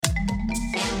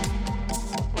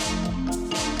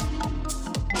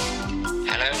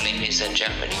Hello, ladies and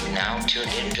gentlemen. You've now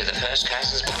tuned in to the First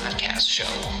Cousins Podcast Show.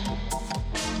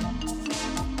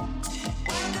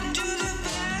 Welcome to the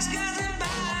First Cousin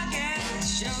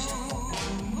Podcast Show.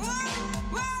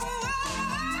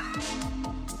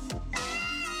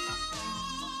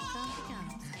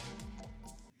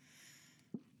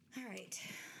 All right.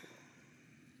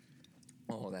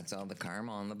 Oh, that's all the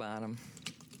caramel on the bottom.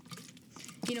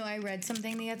 You know, I read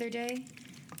something the other day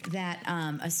that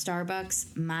a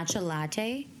Starbucks matcha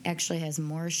latte actually has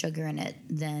more sugar in it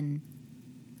than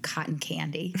cotton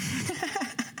candy.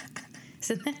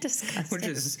 Isn't that disgusting? Which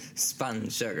is spun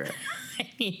sugar. I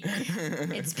mean,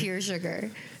 it's pure sugar.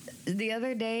 The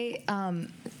other day,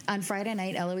 on Friday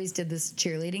night, Eloise did this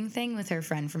cheerleading thing with her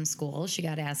friend from school. She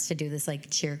got asked to do this, like,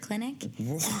 cheer clinic.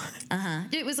 What?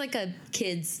 It was like a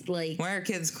kid's, like... Why are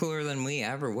kids cooler than we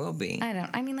ever will be?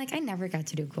 I never got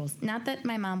to do cool. Not that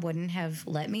my mom wouldn't have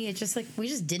let me. It's just, like, we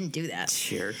just didn't do that.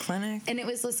 Cheer clinic? And it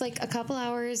was just, like, a couple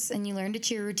hours, and you learned a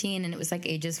cheer routine, and it was, like,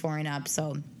 ages 4 and up,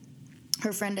 so...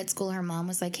 Her friend at school, her mom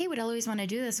was like, hey, would Eloise want to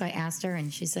do this? So I asked her,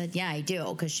 and she said, yeah, I do,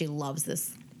 because she loves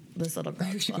this little girl.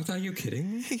 She goes, are you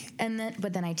kidding me?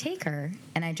 But then I take her,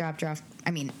 and I dropped her off.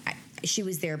 She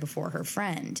was there before her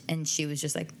friend, and she was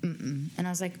just like, mm-mm. And I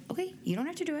was like, okay, you don't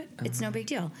have to do it. It's no big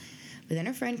deal. But then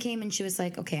her friend came, and she was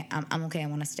like, okay, I'm okay. I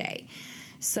want to stay.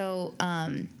 So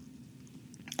I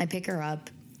pick her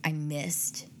up. I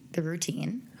missed the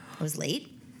routine. I was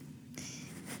late.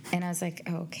 And I was like,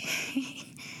 okay.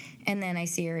 And then I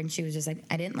see her, and she was just like,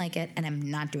 I didn't like it, and I'm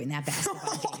not doing that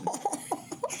basketball game.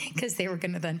 Because they were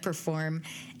going to then perform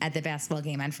at the basketball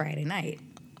game on Friday night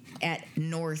at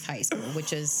North High School,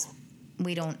 which is,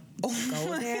 we don't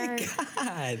go there.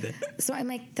 God. So I'm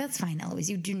like, that's fine,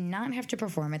 Eloise. You do not have to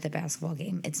perform at the basketball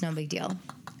game. It's no big deal.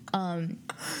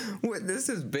 What, this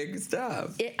is big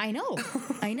stuff. I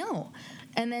know.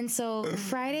 And then so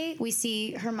Friday, we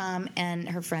see her mom and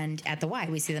her friend at the Y.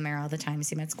 We see them there all the time. We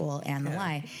see them at school and the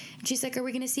Y. And she's like, are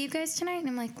we going to see you guys tonight? And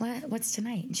I'm like, what? What's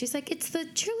tonight? And she's like, it's the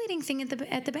cheerleading thing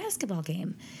at the basketball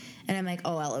game. And I'm like,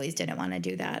 oh, Eloise didn't want to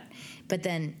do that. But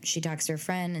then she talks to her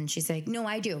friend, and she's like, no,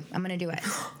 I do. I'm going to do it.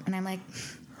 And I'm like,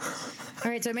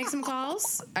 all right, so I make some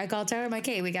calls. I call Tyler. I'm like,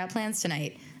 hey, we got plans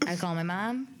tonight. I call my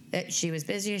mom. She was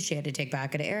busy. She had to take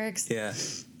Baca to Eric's. Yeah.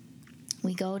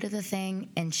 We go to the thing,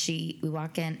 and we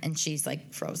walk in, and she's,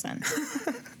 like, frozen.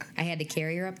 I had to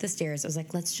carry her up the stairs. I was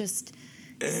like, let's just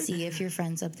see if your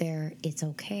friend's up there. It's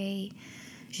okay.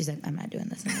 She's like, I'm not doing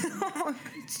this anymore.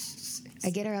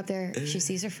 I get her up there. She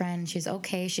sees her friend. She's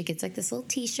okay. She gets, like, this little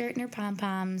T-shirt and her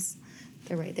pom-poms.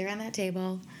 They're right there on that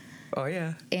table. Oh,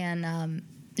 yeah. And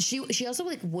she also,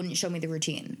 like, wouldn't show me the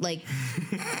routine. Like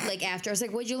after, I was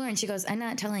like, what'd you learn? She goes, I'm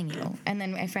not telling you. And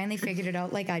then I finally figured it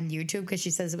out, like, on YouTube, because she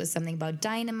says it was something about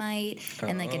dynamite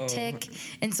and, like, a tick.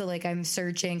 And so, like, I'm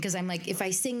searching, because I'm like, if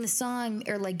I sing the song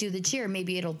or, like, do the cheer,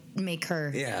 maybe it'll make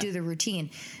her do the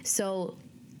routine. So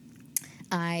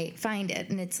I find it,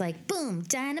 and it's like, boom,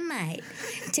 dynamite.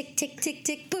 Tick, tick, tick,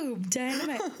 tick, boom,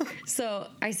 dynamite. So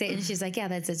I say it, and she's like, yeah,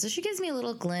 that's it. So she gives me a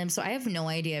little glimpse. So I have no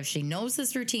idea if she knows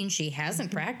this routine. She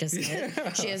hasn't practiced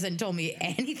it. She hasn't told me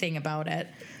anything about it.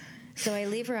 So I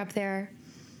leave her up there,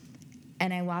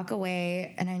 and I walk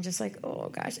away, and I'm just like, oh,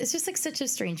 gosh. It's just, like, such a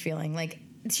strange feeling. Like,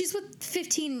 she's with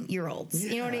 15-year-olds.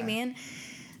 You know what I mean?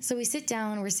 So we sit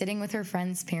down. We're sitting with her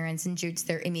friend's parents, and Jude's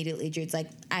like,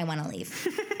 I want to leave.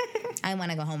 I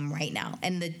want to go home right now.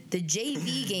 And the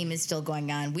JV game is still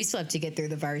going on. We still have to get through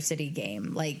the varsity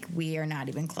game. Like, we are not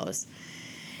even close.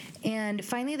 And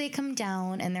finally they come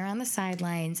down, and they're on the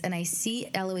sidelines, and I see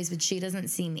Eloise, but she doesn't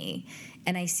see me.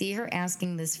 And I see her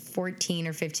asking this 14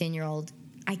 or 15-year-old,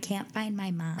 I can't find my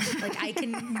mom. Like, I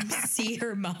can see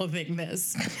her mouthing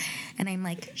this. And I'm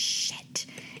like, shit.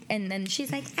 And then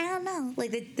she's like, I don't know.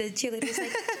 Like, the cheerleader's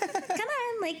like, come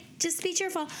on, like, just be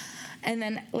cheerful. And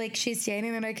then, like, she's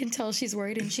standing, and I can tell she's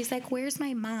worried, and she's like, where's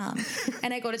my mom?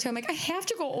 And I go to tell her, I'm like, I have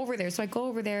to go over there. So I go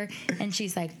over there, and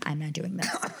she's like, I'm not doing this.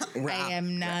 I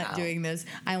am not doing this.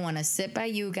 I want to sit by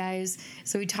you guys.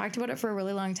 So we talked about it for a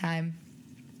really long time,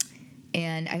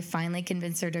 and I finally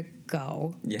convinced her to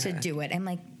go to do it. I'm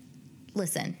like,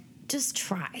 listen, just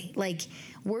try. Like,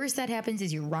 worst that happens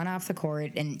is you run off the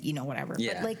court and, you know, whatever.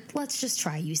 Yeah. But, like, let's just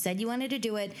try. You said you wanted to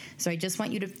do it, so I just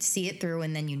want you to see it through,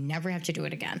 and then you never have to do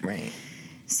it again. Right.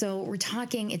 So we're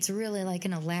talking. It's really like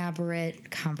an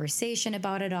elaborate conversation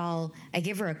about it all. I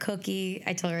give her a cookie.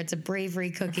 I tell her it's a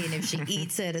bravery cookie, and if she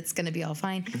eats it, it's going to be all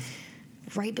fine.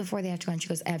 Right before they have to go, and she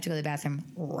goes, I have to go to the bathroom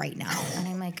right now. And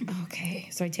I'm like, okay.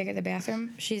 So I take her to the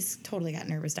bathroom. She's totally got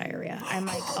nervous diarrhea. I'm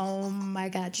like, oh, my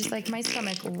God. She's like, my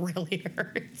stomach really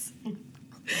hurts.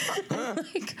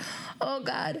 like, oh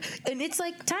God. And it's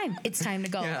like it's time to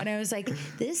go. Yeah. And I was like,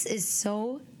 this is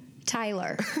so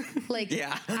Tyler. Like,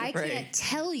 Yeah, I right. can't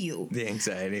tell you The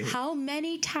anxiety. how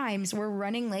many times we're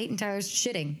running late and Tyler's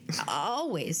shitting.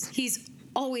 Always. He's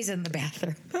always in the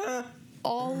bathroom.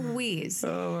 Always.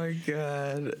 Oh my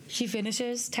God. She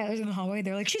finishes. Tyler's in the hallway.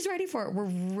 They're like, she's ready for it. We're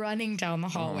running down the Oh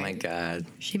hallway. my God.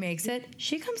 She makes it.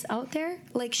 She comes out there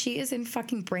like she is in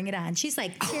fucking Bring It On. She's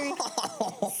like tearing,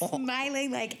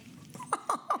 smiling, like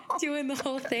doing the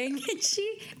whole thing. And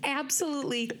she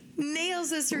absolutely nails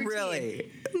this routine.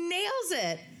 Really? Nails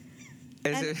it.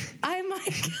 Is And it? I'm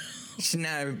like, She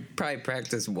now probably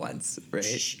practiced once,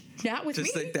 right? not with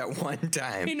Just me. like that one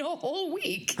time. In a whole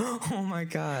week. Oh my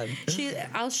God.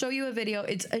 I'll show you a video.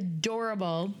 It's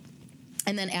adorable.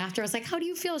 And then after I was like, how do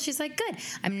you feel? She's like, good.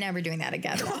 I'm never doing that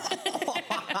again.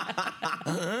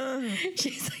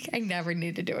 She's like, I never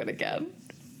need to do it again.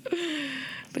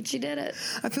 But she did it.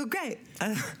 I feel great.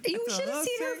 You should have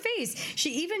seen her face. She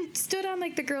even stood on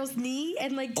like the girl's knee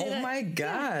and like did Oh it. my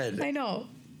God. I know.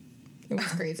 It was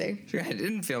crazy. I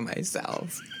didn't feel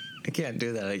myself. I can't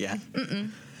do that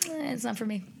again. It's not for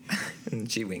me.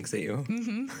 And she winks at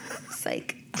you.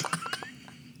 Psych.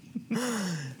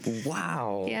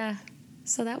 Wow. Yeah.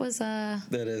 So that was That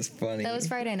is funny.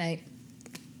 Friday night.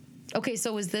 Okay,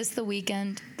 so was this the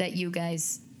weekend that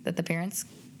the parents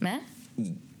met?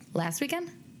 Last weekend?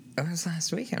 It was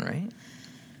last weekend, right?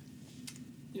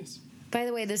 Yes. By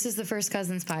the way, this is the First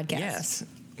Cousins podcast. Yes.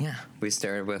 Yeah. We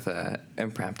started with a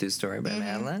impromptu story by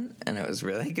Madeline, and it was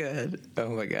really good. Oh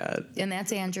my God. And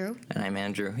that's Andrew. And I'm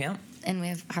Andrew. Yeah. And we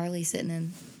have Harley sitting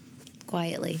in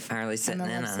quietly. Harley sitting the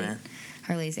in love on seat. it.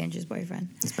 Harley's Andrew's boyfriend.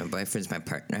 It's my boyfriend, it's my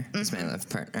partner. It's my love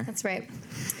partner. That's right.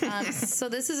 So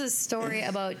this is a story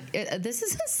about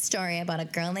a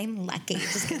girl named Lucky.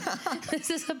 Just kidding. This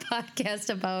is a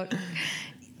podcast about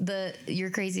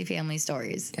your crazy family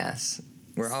stories. Yes.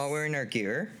 We're all wearing our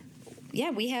gear.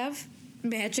 Yeah, we have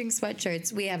matching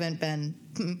sweatshirts. We haven't been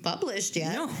published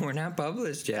yet. No, we're not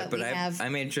published yet, But but we have- I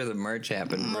made sure the merch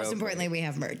happened. Most real importantly, quick. we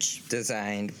have merch.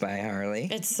 Designed by Harley.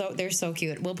 They're so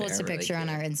cute. We'll post They're a really picture on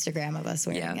cute. our Instagram of us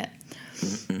wearing Yeah.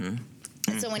 it.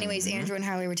 And so, anyways, Andrew and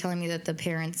Harley were telling me that the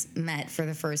parents met for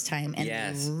the first time and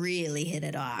Yes. they really hit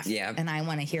it off. Yeah. And I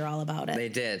want to hear all about it. They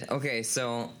did. Okay,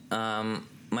 so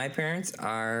my parents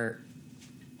are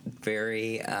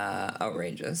very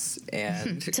outrageous,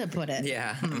 and to put it.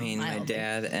 yeah, I mean, my mildly.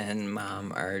 dad and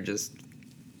mom are just,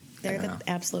 They're I the don't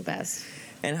know. absolute best.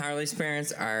 and Harley's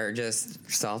parents are just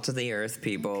salt of the earth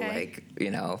people. Okay. Like,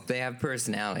 you know, they have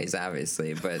personalities,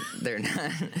 obviously, but they're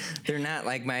not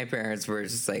like my parents. Were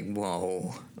just like,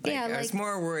 whoa. Like, Yeah, I was like-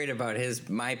 more worried about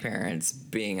my parents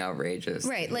being outrageous.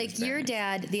 Right. than Like his your parents.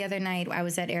 dad, the other night, I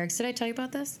was at Eric's. Did I tell you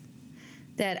about this?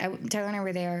 Tyler and I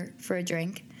were there for a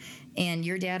drink, and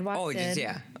your dad walked Oh, in just,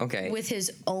 yeah. Okay. with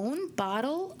his own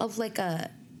bottle of like a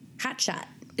hot shot,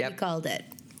 Yep. he called it,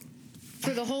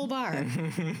 for the whole bar.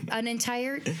 An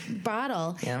entire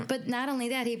bottle. Yeah. But not only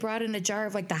that, he brought in a jar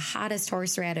of like the hottest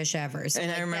horseradish ever. So And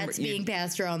I like, remember that's you- being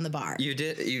passed around the bar. You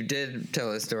did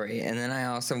tell a story, and then I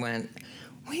also went,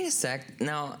 wait a sec.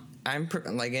 Now I'm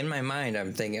like in my mind,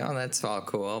 I'm thinking, oh, that's all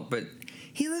cool, but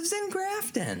he lives in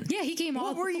Grafton. Yeah, he came all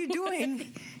What were you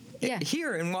doing? Yeah.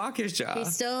 Here in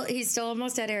Waukesha. He's still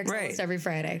almost at Eric's Right. almost every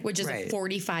Friday, which is a Right.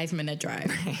 45-minute drive.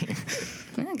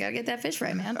 Yeah, gotta get that fish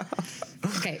fry, man.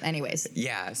 Okay, anyways.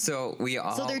 Yeah. So we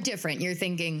all. So they're different. You're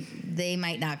thinking they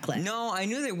might not click. No, I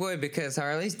knew they would because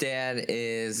Harley's dad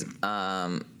is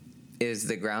the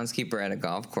groundskeeper at a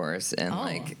golf course, and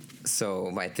Oh.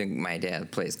 so I think my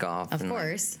dad plays golf. Of and,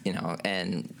 course.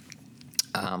 and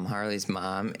Harley's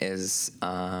mom is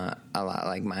a lot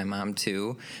like my mom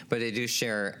too, but they do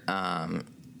share.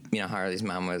 Harley's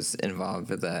mom was involved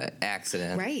with an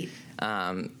accident, Right.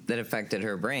 that affected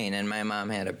her brain, and my mom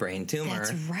had a brain tumor.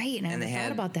 That's right, and I never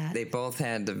thought about that. They both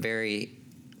had the very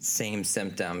same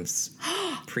symptoms,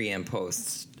 pre and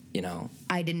post.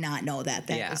 I did not know that.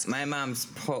 That Yeah, was my mom's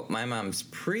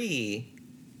pre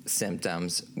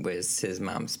symptoms was his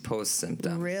mom's post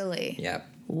symptoms. really. Yep.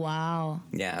 Wow.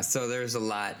 Yeah. So there's a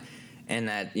lot, and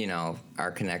that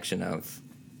our connection of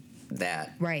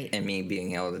that, Right. and me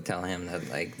being able to tell him that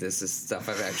like this is stuff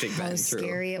I've actually How been through.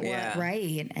 scary it Yeah. was.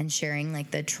 Right. And sharing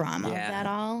like the trauma of Yeah. that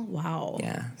all. Wow.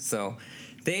 Yeah. So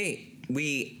they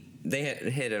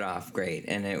hit it off great,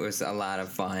 and it was a lot of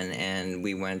fun. And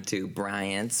we went to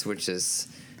Bryant's, which is.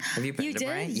 Have you been You to did?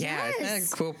 Bryant? Yeah, isn't that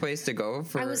Yes. a cool place to go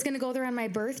for? I was going to go there on my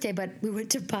birthday, but we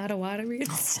went to Potawatomi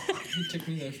instead. He took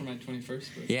me there for my 21st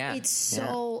birthday. Yeah. It's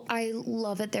so, I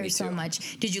love it there Me so too.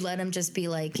 much. Did you let him just be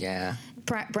like, Yeah.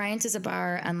 Bryant's is a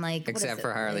bar on like, what is Except it?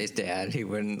 for Harley's dad, he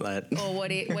wouldn't let. Oh, what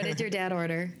did your dad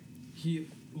order? He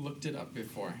looked it up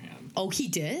beforehand. Oh, he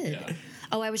did? Yeah.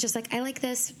 Oh, I was just like, I like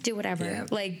this. Do whatever. Yeah.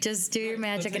 Like, just do your That's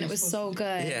magic. what And it you're was so supposed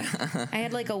good. Yeah. I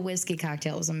had like a whiskey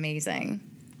cocktail. It was amazing.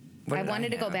 What I did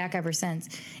wanted to go have? back ever since.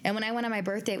 And when I went on my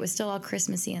birthday, it was still all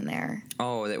Christmassy in there.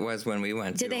 Oh, it was when we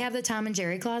went. Did to they have the Tom and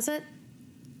Jerry closet?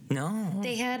 No.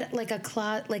 They had like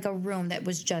a room that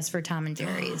was just for Tom and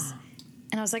Jerry's.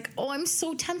 And I was like, oh, I'm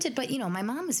so tempted. But, you know, my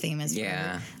mom is famous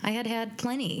Yeah. for I had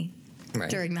plenty Right.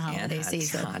 during the holiday And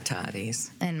season. hot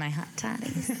totties. And my hot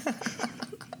toddies.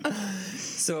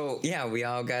 So yeah, we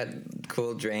all got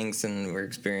cool drinks and we're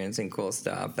experiencing cool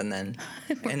stuff, and then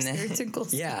experiencing cool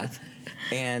yeah, stuff.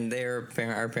 and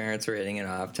our parents were hitting it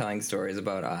off, telling stories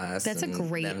about us. That's a and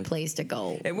great them- place to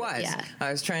go. It was. Yeah.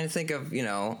 I was trying to think of, you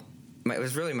know, it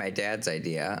was really my dad's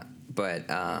idea, but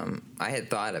I had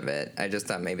thought of it. I just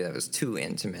thought maybe that was too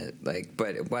intimate, like,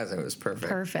 but it wasn't. It was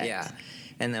perfect. Perfect. Yeah.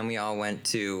 And then we all went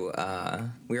to,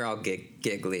 we were all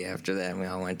giggly after that, and we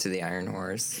all went to the Iron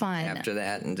Horse Fun. after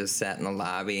that and just sat in the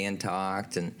lobby and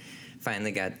talked and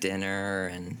finally got dinner,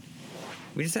 and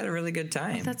we just had a really good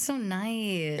time. That's so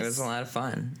nice. It was a lot of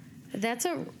fun. That's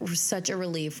such a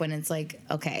relief when it's like,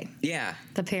 okay, Yeah.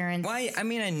 the parents. Well, I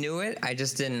mean, I knew it. I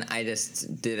just didn't I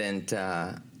didn't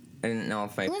know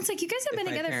if Well, it's like you guys have if been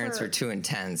my together parents for were too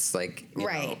intense, like, you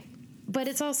right. know. But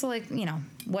it's also like, you know,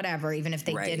 whatever, even if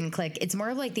they Right. didn't click. It's more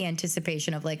of like the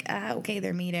anticipation of like, okay,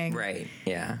 they're meeting. Right.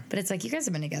 Yeah. But it's like you guys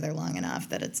have been together long enough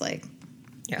that it's like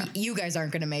Yeah. you guys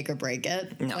aren't going to make or break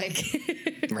it. No. Like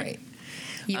Right.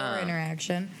 your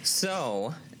interaction.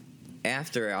 So,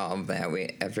 after all of that,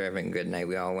 after having a good night,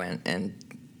 we all went and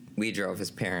we drove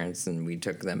his parents and we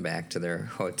took them back to their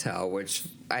hotel, which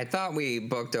I thought we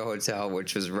booked a hotel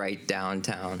which was right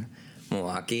downtown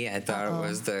Milwaukee. I thought it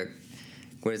was the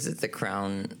the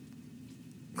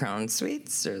Crown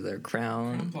Suites or the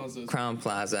Crown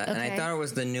Plaza. And I Okay. thought it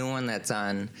was the new one that's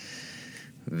on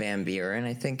Van Buren,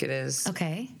 I think it is.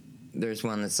 Okay. There's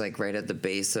one that's like right at the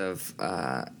base of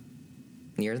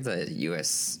near the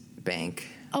U.S. Bank.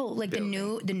 Oh, like the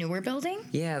newer building?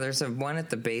 Yeah, there's one at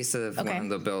the base of Okay. one of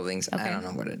the buildings. I Okay. don't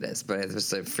know what it is, but it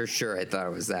was for sure. I thought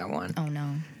it was that one. Oh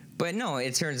no. But no,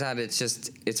 it turns out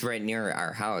it's right near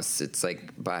our house. It's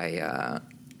like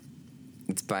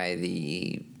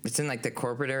it's in like the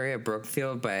corporate area of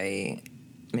Brookfield by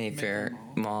Mayfair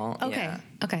Mall. Okay, Yeah.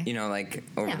 okay. You know, like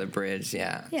over Yeah. the bridge.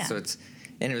 Yeah. Yeah. So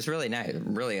and it was really nice,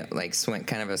 really like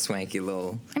kind of a swanky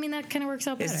little. I mean, that kind of works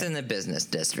out better. It's in the business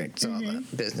district, so all the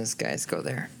business guys go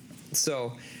there.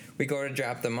 So we go to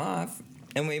drop them off,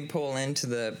 and we pull into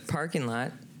the parking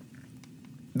lot.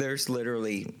 There's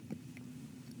literally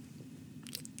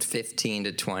 15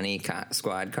 to 20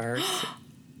 squad cars.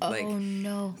 Like, oh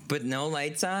no. but no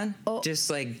lights on, Oh.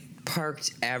 just like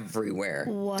parked everywhere,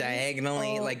 What?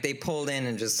 diagonally. Oh. Like they pulled in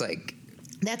and just like,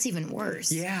 That's even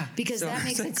worse. Yeah. Because So that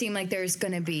makes it's it seem like there's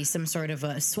going to be some sort of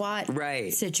a SWAT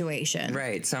Right. situation.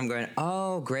 right. So I'm going,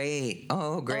 oh great.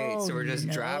 So we're just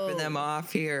no. dropping them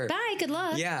off here. Bye. Good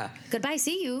luck. Yeah. Goodbye.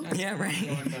 See you. Yeah, right.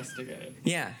 Go investigate.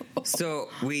 Yeah. So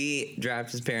we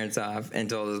dropped his parents off and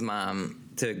told his mom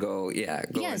to go Yes,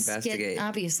 investigate.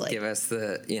 obviously. Give us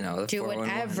the, the Do 411.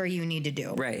 whatever you need to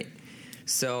do. Right.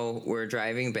 So we're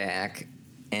driving back,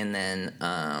 and then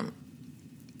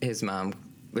his mom,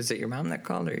 was it your mom that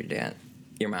called or your dad?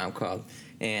 Your mom called,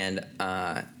 and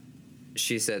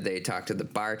she said they talked to the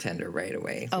bartender right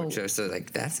away. Oh. Which I was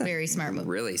like, that's a Very smart move.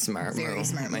 Really smart Very move.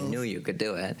 smart I move. knew you could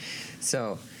do it.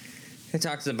 So I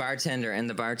talked to the bartender, and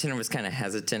the bartender was kind of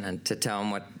hesitant to tell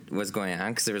him what was going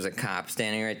on because there was a cop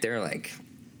standing right there, like,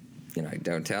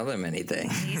 don't tell them anything.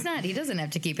 He doesn't have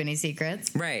to keep any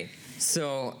secrets. Right.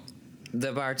 So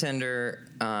the bartender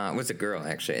was a girl,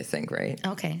 actually, I think, right?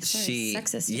 Okay. Sorry,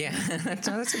 sexist. Yeah. No,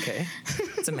 that's okay.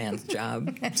 It's a man's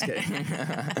job. Just kidding.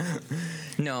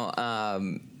 No,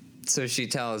 so she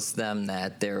tells them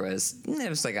that it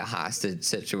was like a hostage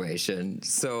situation.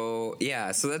 So,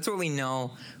 yeah, so that's what we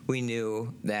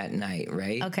knew that night,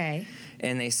 right? Okay.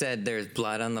 And they said there's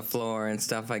blood on the floor and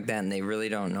stuff like that, and they really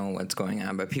don't know what's going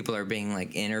on. But people are being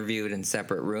like interviewed in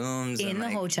separate rooms In and, the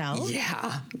like, hotel?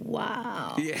 Yeah,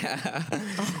 Wow. yeah.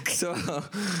 Okay.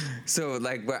 So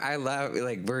like, I love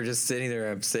like we're just sitting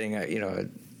there. I'm sitting,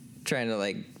 trying to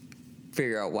like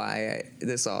figure out why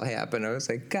this all happened. I was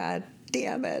like, God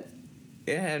damn it.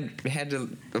 It had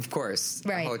to, of course,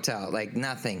 Right. a hotel. Like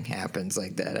nothing happens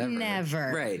like that ever.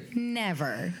 Never. Right.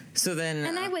 Never. So then,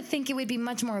 And I would think it would be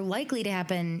much more likely to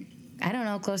happen, I don't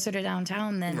know, closer to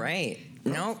downtown than right.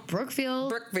 Nope.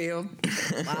 Brookfield. Brookfield.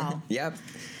 Wow. Yep.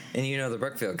 And the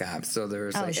Brookfield cops. So there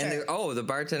was Oh, like, sure. and the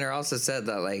bartender also said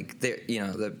that like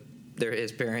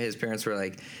his parents were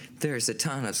like, there's a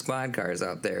ton of squad cars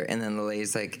out there, and then the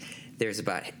lady's like, there's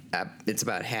about it's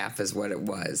about half as what it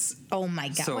was. Oh my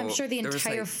god! So I'm sure the there was,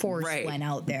 entire like- force right. went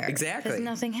out there. Exactly. Because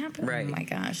nothing happened. Right. Oh my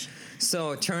gosh.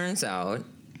 So it turns out,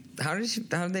 how did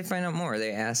they find out more?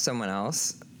 They asked someone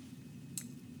else.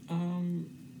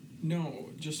 No,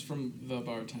 just from the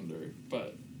bartender,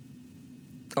 but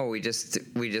Oh, we just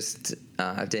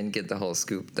didn't get the whole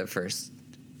scoop the first.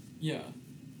 yeah.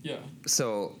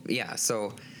 So yeah,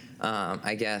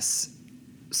 I guess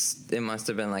it must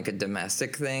have been like a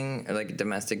domestic thing, or like a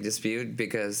domestic dispute,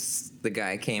 because the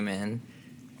guy came in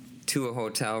to a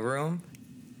hotel room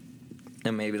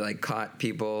and maybe like caught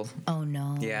people. Oh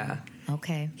no. Yeah.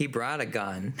 Okay. He brought a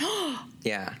gun.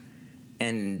 Yeah.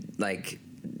 And like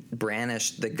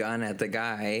brandished the gun at the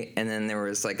guy, and then there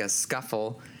was like a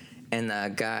scuffle, and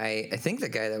the guy, I think the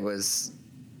guy that was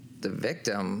the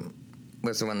victim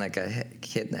was the one that got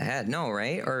hit in the head. No,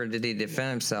 right? Or did he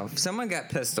defend himself? Someone got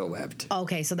pistol whipped.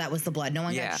 Okay, so that was the blood. No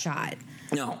one Yeah. got shot.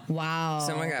 No. Wow.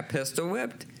 Someone got pistol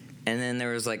whipped, and then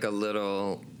there was like a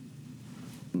little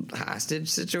hostage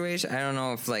situation. I don't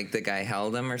know if like the guy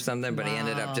held him or something, but he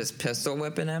ended Wow. up just pistol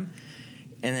whipping him.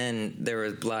 And then there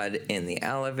was blood in the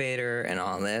elevator and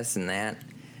all this and that.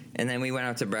 And then we went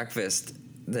out to breakfast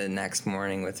the next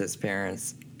morning with his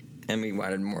parents, and we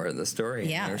wanted more of the story.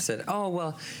 Yeah. And we said, oh,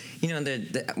 well, you know,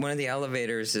 the one of the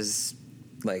elevators is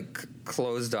like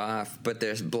closed off, but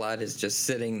there's blood is just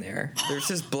sitting there. There's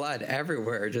just blood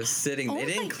everywhere, just sitting. Oh They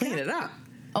didn't my clean God. it up.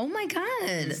 Oh my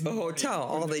god. The hotel,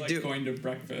 all they like do. going to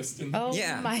breakfast and Oh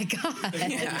Yeah. my they go god. to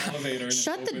the elevator and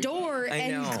Shut the opens door I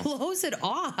and know. close it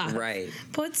off. Right.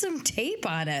 Put some tape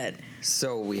on it.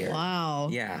 So weird. Wow.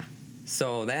 Yeah.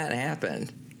 So that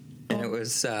happened. And it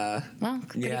was, Well,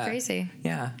 pretty yeah. crazy.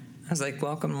 Yeah. I was like,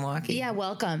 welcome to Milwaukee. Yeah,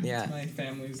 welcome. Yeah. My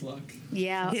family's luck.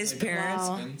 Yeah. His parents.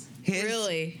 Wow. His,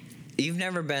 Really? You've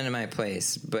never been to my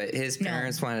place, but his No.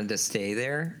 parents wanted to stay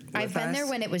there. I've with been there us.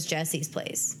 when it was Jesse's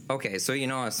place. Okay, so you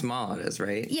know how small it is,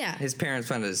 right? Yeah. His parents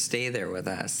wanted to stay there with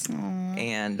us.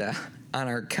 And on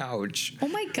our couch, Oh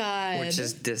my god. which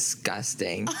is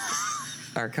disgusting.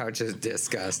 Our couch is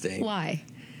disgusting. Why?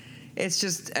 It's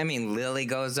just, I mean, Lily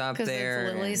goes up Because there.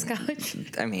 it's Lily's and- couch.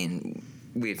 I mean,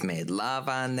 we've made love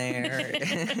on there.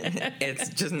 It's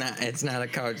just not. It's not a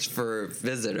couch for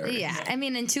visitors. Yeah, I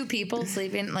mean, and two people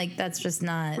sleeping, like, that's just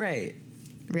not Right.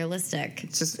 realistic.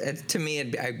 It's just to me.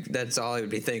 That's all I would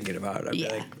be thinking about. I'd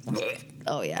Yeah. be like,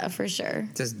 Oh, yeah, for sure.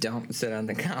 just don't sit on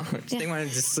the couch. Yeah. They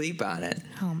wanted to sleep on it,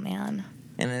 Oh, man.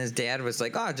 and then his dad was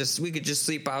like, "Oh, we could just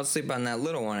sleep. I'll sleep on that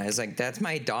little one." I was like, "That's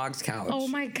my dog's couch." Oh,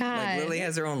 my God. Like Lily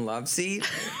has her own love seat.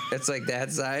 It's like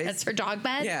that size. That's her dog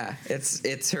bed? Yeah,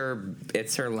 it's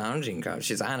her lounging couch.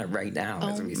 She's on it right now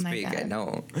as Oh we my speak. I God.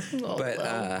 know, Oh, but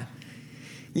well.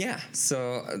 yeah.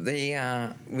 So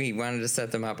we wanted to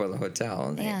set them up with a hotel.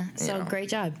 And Yeah, you so know, great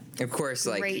job. Of course,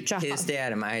 like Great job. his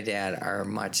dad and my dad are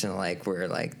much alike. Where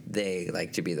like they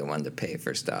like to be the one to pay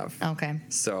for stuff. Okay.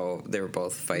 So they were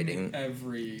both fighting.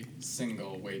 Every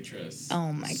single waitress.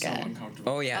 Oh, my so God.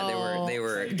 uncomfortable. Oh yeah, they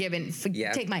were. Giving.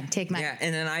 Yeah. Take mine. Yeah,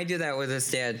 and then I do that with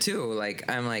his dad too. Like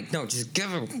I'm like, no, just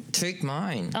take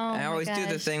mine. Oh, I my always do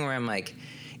the gosh. thing where I'm like,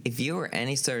 if you were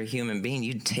any sort of human being,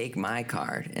 you'd take my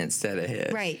card instead of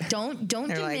his. Right. Don't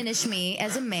They're like- diminish me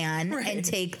as a man Right. and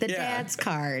take the Yeah. dad's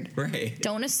card. Right.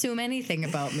 Don't assume anything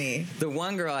about me. The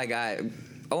one girl I got,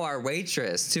 our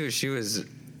waitress too. She was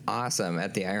awesome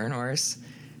at the Iron Horse.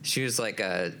 She was like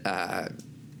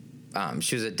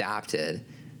she was adopted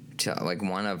to like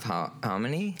one of how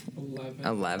many? 11.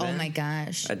 11. Oh my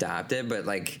gosh. Adopted, but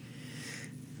like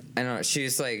I don't know.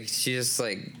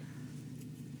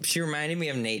 She reminded me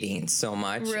of Nadine so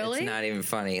much. Really? It's not even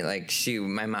funny. Like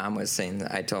my mom was saying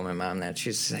that. I told my mom that. She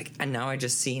was just like, and now I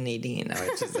just see Nadine. I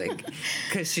was just like,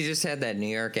 because she just had that New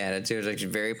York attitude. Like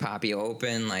she's very poppy,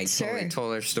 open. Like Sure. totally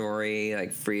told her story,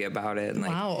 like free about it. And,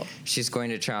 like, Wow. she's going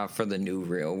to try out for the new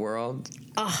Real World.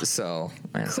 Oh, So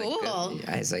I was cool. Like,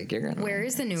 I was like, you're gonna. where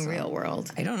is the new Real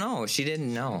World? I don't know. She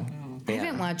didn't know. I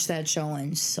haven't watched that show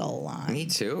in so long. Me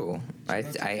too. I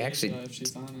actually if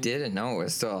she's on it. didn't know it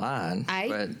was still on. I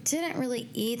but didn't really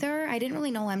either. I didn't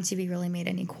really know MTV really made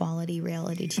any quality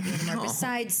reality TV anymore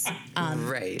besides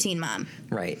Right. Teen Mom.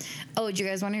 right. Oh, do you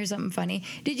guys want to hear something funny?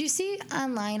 Did you see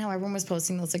online how everyone was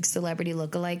posting those like celebrity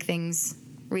lookalike things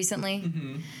recently?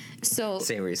 Mm-hmm. So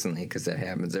Say recently because that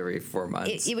happens every 4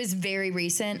 months. it was very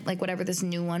recent, like whatever this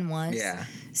new one was. Yeah.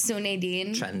 So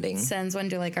Nadine Trending. sends one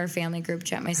to like our family group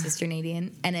chat, my sister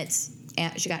Nadine, and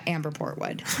she got Amber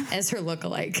Portwood as her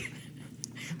lookalike,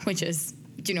 which is,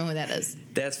 do you know who that is?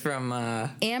 That's from.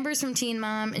 Amber's from Teen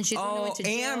Mom, and she's the one who Oh, went to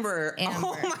jail. Amber.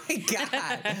 Oh my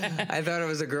god! I thought it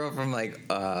was a girl from like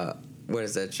what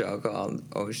is that show called?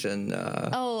 Ocean.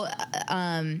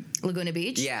 Laguna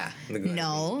Beach. Yeah. Laguna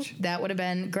No, Beach. that would have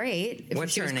been great if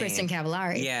What's she her was name? Kristen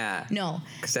Cavallari. Yeah. No.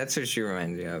 Because that's what she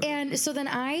reminded me of. And so then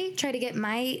I try to get I'm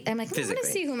like, I want to Physically.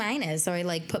 see who mine is. So I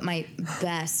like put my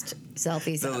best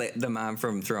selfies up. The mom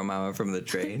from Throw Mama from the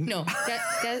Train. No,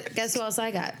 guess who else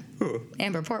I got? Who?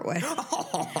 Amber Portwood.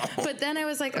 But then I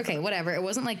was like, okay, whatever. It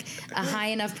wasn't like a high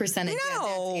enough percentage.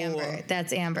 No. Yeah,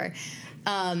 that's Amber.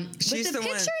 But She's the the one-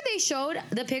 picture they showed,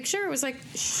 it was like,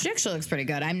 she actually looks pretty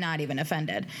good. I'm not even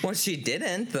offended. Well, she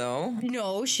didn't though.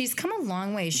 No, she's come a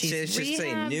long way. She's They should say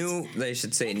rehabbed. new. They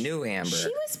should say new Amber. She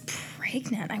was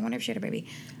pregnant. I wonder if she had a baby.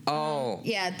 Oh.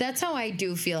 Yeah, that's how I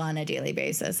do feel on a daily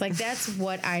basis. Like, that's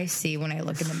what I see when I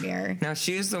look in the mirror. Now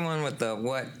she's the one with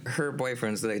her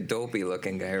boyfriend's the dopey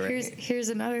looking guy, right? Here's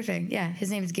another thing. Yeah,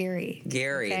 his name's Gary.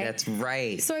 Gary, Okay? that's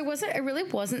right. So I really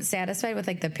wasn't satisfied with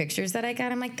like the pictures that I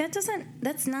got. I'm like,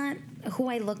 that's not who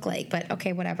I look like, but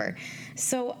okay, whatever.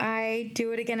 So I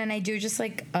do it again and I do just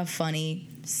like a funny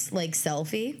like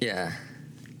selfie. Yeah.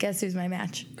 Guess who's my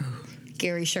match?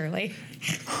 Gary Shirley.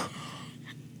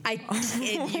 I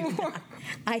kid you not.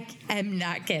 I am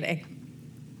not kidding.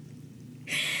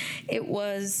 It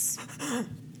was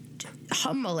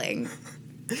humbling.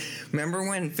 Remember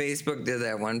when Facebook did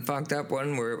that one fucked up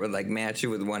one where it would like match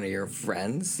you with one of your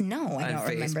friends? No, I on don't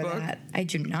remember Facebook? that. I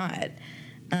do not.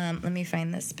 Let me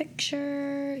find this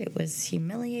picture. It was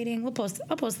humiliating. I'll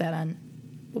post that on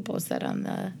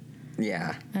the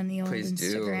Yeah. old Please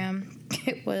do. Instagram.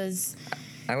 It was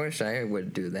I wish I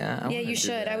would do that. yeah, you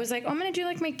should. I was like, I'm gonna do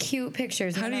like my cute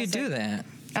pictures. How And do I you was do like,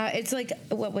 that? It's like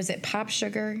what was it? Pop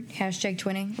Sugar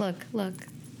 #twinning. Look.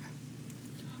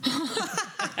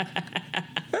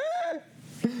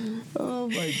 Oh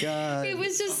my god. It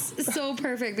was just so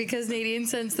perfect because Nadine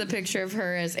sends the picture of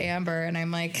her as Amber, and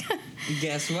I'm like,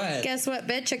 Guess what? guess what,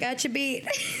 bitch? I got you beat.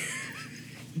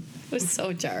 It was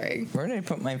so jarring. Where did I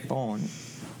put my phone?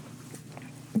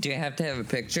 Do you have to have a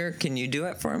picture? Can you do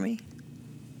it for me?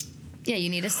 Yeah, you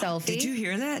need a selfie. Did you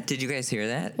hear that? Did you guys hear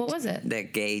that? What was it?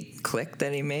 That gay click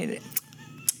that he made?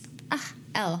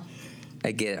 L.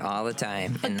 I get it all the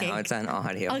time, and Okay. now it's on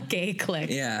audio. A gay click.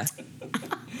 Yeah.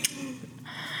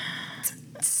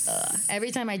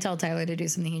 Every time I tell Tyler to do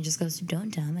something, he just goes,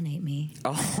 "Don't dominate me."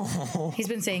 Oh. He's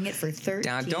been saying it for 13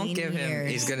 Now, don't give him. years.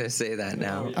 He's gonna say that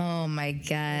now. Oh my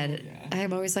god!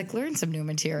 I'm always like, learn some new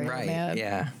material, Right? man.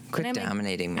 Yeah. Quit And I'm like,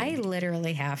 dominating me. I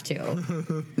literally have to.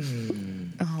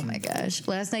 Oh my gosh!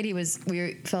 Last night he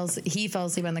fell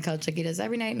asleep on the couch like he does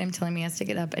every night, and I'm telling him he has to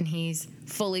get up, and he's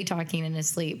fully talking in his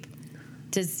sleep.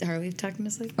 Does Harley talk in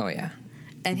his sleep? Oh yeah.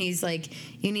 And he's like,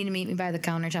 "You need to meet me by the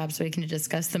countertop so we can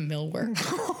discuss the millwork."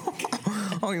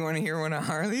 Oh, you want to hear one of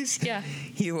Harley's? Yeah.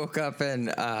 He woke up and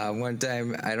one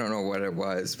time, I don't know what it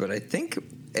was, but I think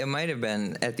it might have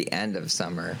been at the end of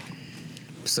summer.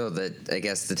 So that I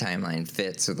guess the timeline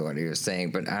fits with what he was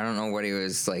saying, but I don't know what he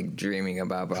was like dreaming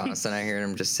about. But all of a sudden, I heard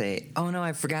him just say, "Oh no,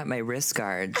 I forgot my wrist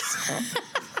guards,"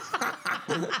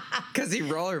 because he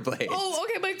rollerblades. Oh,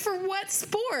 okay. Like for what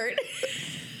sport?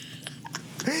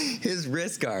 His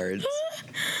wrist guards.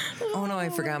 Oh no, I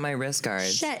forgot my wrist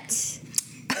guards. Shit.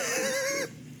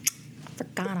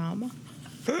 Forgot him.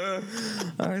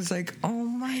 I was like, oh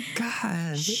my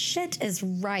god. Shit is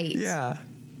right. Yeah.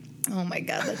 Oh my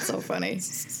god, that's so funny.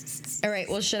 All right,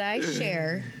 well, should I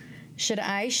share?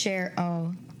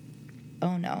 Oh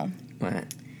no.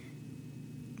 What?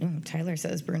 Ooh, Tyler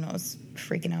says Bruno's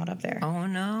freaking out up there. Oh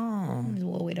no.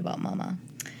 We'll wait about Mama.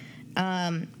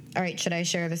 All right, should I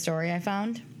share the story I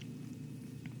found?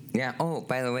 Yeah. Oh,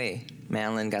 by the way,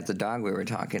 Madeline got the dog we were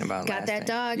talking about. Got last that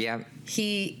time. dog. Yep.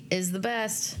 He is the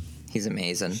best. He's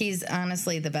amazing. He's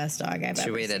honestly the best dog I've She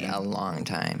ever waited seen. a long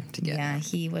time to get Yeah, him.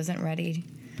 he wasn't ready.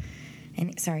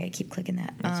 And sorry, I keep clicking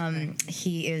that.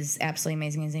 He is absolutely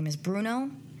amazing. His name is Bruno.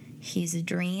 He's a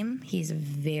dream. He's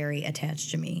very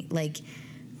attached to me. Like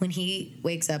when he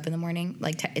wakes up in the morning,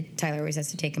 like Tyler always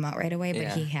has to take him out right away, but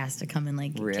Yeah. he has to come and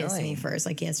like kiss Really? me first.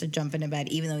 Like he has to jump into bed,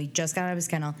 even though he just got out of his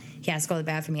kennel. He has to go to the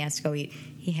bathroom. He has to go eat.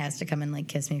 He has to come and like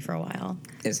kiss me for a while.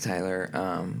 Is Tyler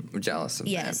jealous of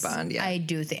Yes, that bond? Yeah. I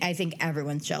do. I think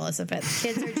everyone's jealous of it. The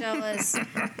kids are jealous.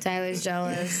 Tyler's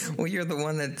jealous. Well, you're the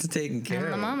one that's taking care I'm of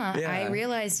the him. mama. Yeah. I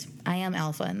realized I am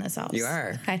alpha in this house. You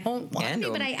are. I don't want And to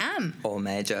be, but I am.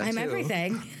 Omega, I'm too.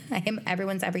 everything. I am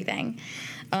everyone's everything.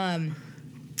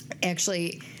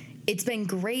 Actually, it's been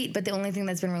great, but the only thing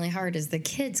that's been really hard is the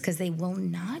kids because they will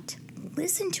not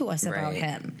listen to us about Right.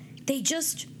 him. They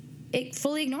just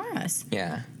fully ignore us.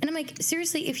 Yeah. And I'm like,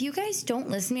 seriously, if you guys don't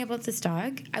listen to me about this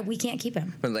dog, we can't keep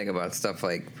him. But like about stuff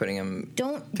like putting him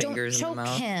Don't fingers in the choke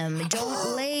mouth. him.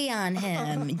 Don't lay on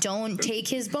him. Don't take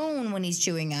his bone when he's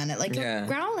chewing on it. Like, Yeah. don't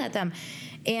growl at them.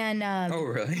 And Oh,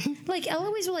 really? like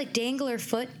Eloise will like dangle her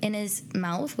foot in his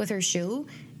mouth with her shoe,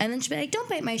 and then she'll be like, "Don't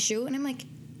bite my shoe," and I'm like,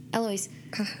 Eloise,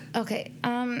 okay,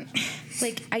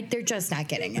 they're just not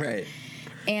getting it. Right.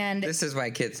 And This is why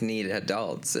kids need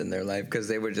adults in their life because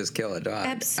they would just kill a dog on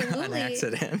absolutely,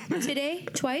 accident. today,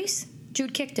 twice,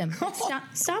 Jude kicked him,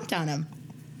 stomped on him.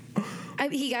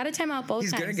 He got a timeout both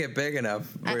He's times. gonna get big enough.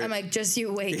 where- I'm like, just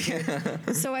you wait.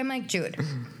 Jude. So I'm like, Jude,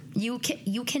 you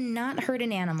cannot hurt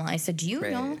an animal. I said, do you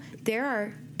Right. know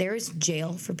there's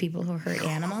jail for people who hurt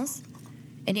animals?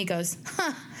 And he goes,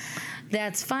 huh,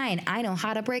 that's fine. I know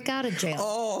how to break out of jail.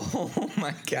 Oh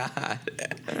my God.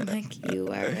 I'm like, you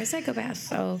are a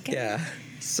psychopath. Okay. Yeah.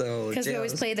 So Because we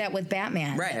always jails- play that with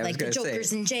Batman. Right, I was Like the gonna say.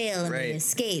 Joker's in jail and Right. he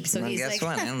escapes. So Well, he's guess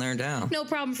like, what? I learned down. no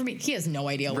problem for me. He has no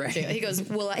idea what Right. jail. He goes,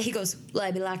 will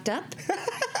I be locked up?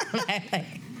 I'm like,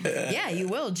 yeah, you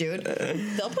will, Jude.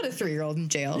 They'll put a 3-year-old in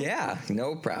jail. Yeah,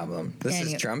 no problem. This And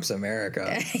is you- Trump's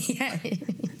America. Yeah.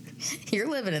 You're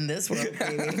living in this world,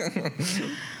 baby.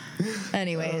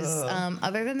 Anyways,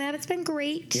 other than that, it's been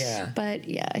great. Yeah. But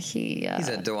yeah, He's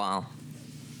a doll.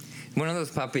 One of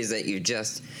those puppies that you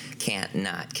just can't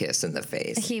not kiss in the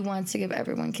face. he wants to give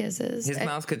everyone kisses. His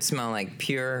mouth could smell like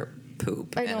pure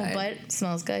poop. I know, and but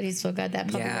smells good. He's still got that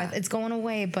puppy Yeah. breath. It's going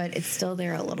away, but it's still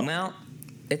there a little. Well,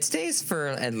 it stays for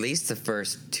at least the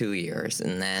first 2 years,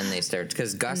 and then they start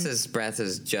because Gus's breath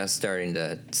is just starting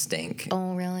to stink.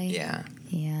 Oh, really? Yeah,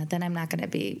 Yeah, then I'm not going to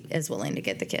be as willing to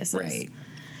get the kisses. right.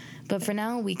 But for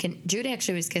now, we can. Jude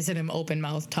actually was kissing him open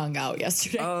mouth, tongue out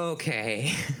yesterday.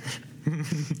 Okay.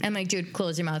 I'm like, Jude,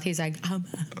 close your mouth. He's like,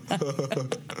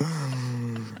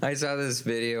 I saw this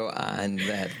video on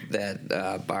that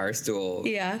Barstool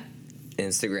yeah.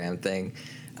 Instagram thing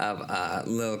of a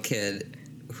little kid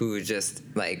who just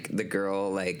like the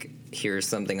girl like hears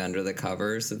something under the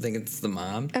covers. I think it's the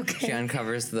mom. Okay. She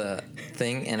uncovers the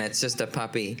thing and it's just a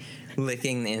puppy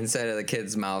licking the inside of the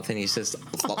kid's mouth and he's just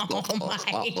Oh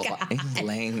my God.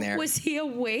 laying there. Was he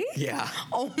awake? Yeah.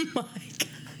 Oh my God.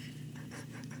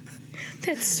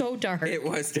 That's so dark. It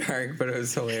was dark, but it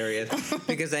was hilarious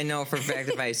because I know for a fact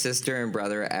if my sister and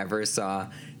brother ever saw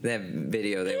that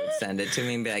video, they would send it to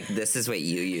me and be like, "This is what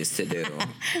you used to do."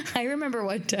 I remember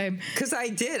one time Because I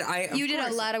did. you did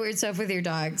a lot of weird stuff with your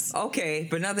dogs. Okay,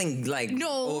 but nothing like No.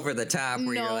 over the top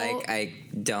where you're No. like, I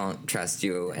don't trust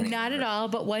you anymore. Not at all.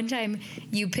 But one time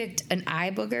you picked an eye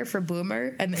booger for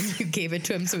Boomer and then you gave it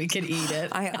to him so he could eat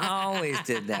it. I always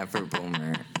did that for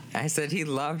Boomer. I said he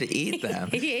loved to eat them.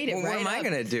 He ate it Well, what right am I up.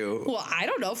 gonna do? Well, I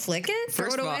don't know. Flick it?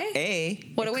 First Throw of it all,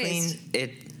 away? what a it waste. cleans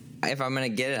it. If I'm gonna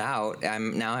get it out,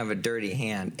 now have a dirty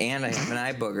hand, and I have an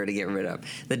eye booger to get rid of.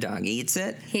 The dog eats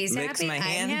it. He's licks happy. my I'm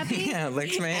hand. happy. Yeah,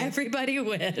 licks my hand. Everybody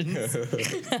wins.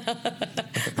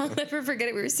 I'll never forget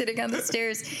it. We were sitting on the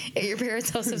stairs at your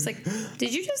parents' house. I was like,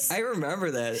 did you just I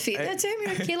remember that. feed that to him? You're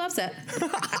like, he loves it.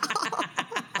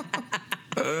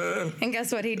 And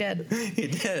guess what he did? He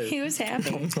did. He was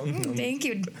happy. Thank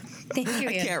you. Thank you,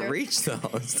 I can't Andrew. reach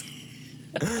those.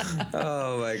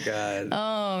 Oh my god.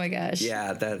 Oh my gosh.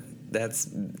 Yeah, that's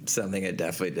something I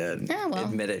definitely did. Yeah, well,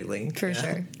 admittedly. For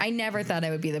sure. I never thought I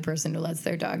would be the person who lets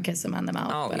their dog kiss him on the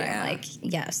mouth. Oh, but yeah. I'm like,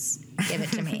 yes, give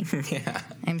it to me. Yeah.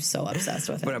 I'm so obsessed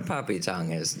with But a him. puppy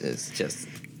tongue is just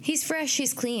He's fresh.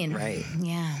 He's clean. right.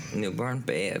 Yeah. Newborn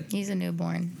babe. He's a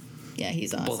newborn. Yeah,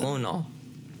 he's awesome. Bruno.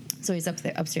 So he's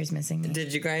upstairs missing me.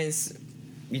 Did you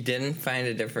didn't find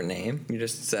a different name? You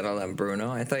just settled on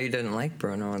Bruno? I thought you didn't like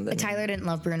Bruno. And then, Tyler didn't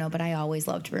love Bruno, but I always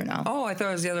loved Bruno. Oh, I thought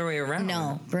it was the other way around.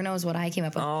 No, Bruno is what I came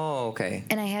up with. Oh, okay.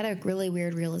 And I had a really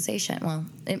weird realization. Well,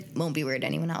 it won't be weird to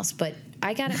anyone else, but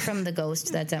I got it from the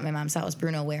ghost that's at my mom's house,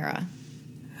 Bruno Wera,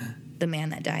 the man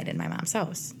that died in my mom's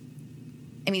house.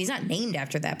 I mean, he's not named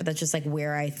after that, but that's just like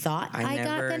where I thought I got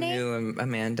never the name. knew a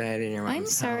man died in your mom's I'm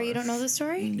sorry, you don't know the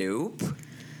story? Nope.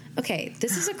 Okay,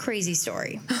 this is a crazy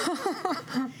story.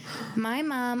 My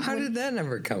mom. How did that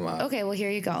never come up? Okay, well, here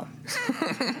you go.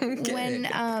 When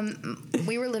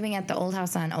we were living at the old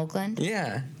house on Oakland,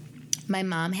 Yeah. my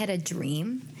mom had a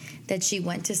dream that she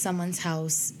went to someone's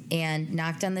house and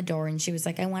knocked on the door and she was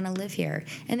like, I want to live here.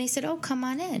 And they said, oh, come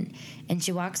on in. And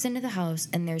she walks into the house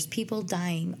and there's people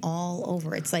dying all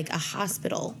over. It's like a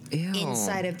hospital Ew.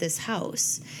 inside of this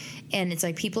house. And it's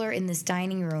like people are in this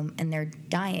dining room and they're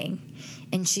dying.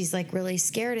 And she's like really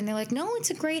scared. And they're like, no, it's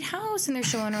a great house. And they're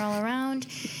showing her all around.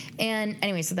 And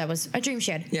anyway, so that was a dream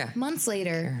she had. Yeah. Months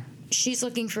later, she's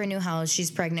looking for a new house.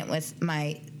 She's pregnant with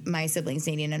my my siblings,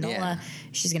 Nadine and Nola. Yeah.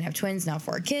 She's going to have twins, now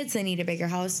 4 kids. They need a bigger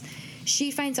house.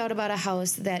 She finds out about a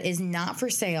house that is not for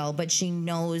sale, but she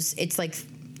knows it's like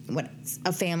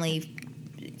a family.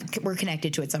 We're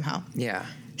connected to it somehow. Yeah.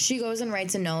 She goes and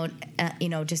writes a note,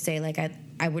 to say, like,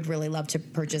 I would really love to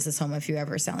purchase this home if you're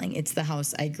ever selling. It's the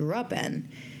house I grew up in.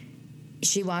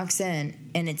 She walks in,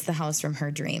 and it's the house from her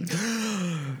dream.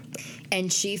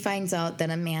 And she finds out that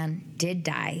a man did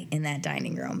die in that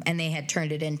dining room, and they had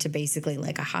turned it into basically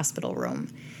like a hospital room.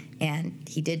 And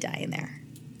he did die in there.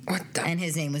 What the? And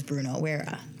his name was Bruno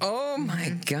Guerra. Oh, my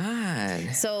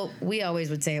God. So we always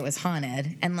would say it was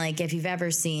haunted. And, like, if you've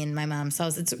ever seen my mom's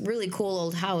house, it's a really cool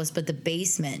old house, but the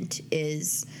basement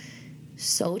is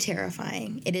so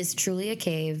terrifying. It is truly a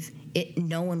cave.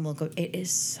 No one will go. It is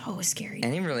so scary.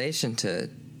 Any relation to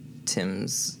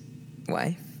Tim's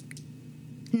wife?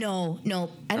 No,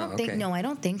 I don't think. okay. No, I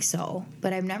don't think so.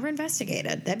 But I've never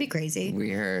investigated. That'd be crazy.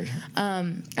 Weird.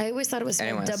 I always thought it was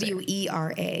spelled Anyway,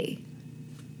 WERA,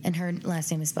 and her last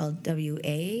name is spelled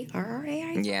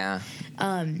WARRA. Yeah.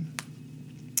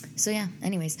 So yeah.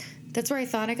 Anyways, that's where I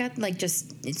thought I got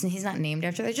he's not named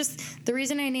after that. Just the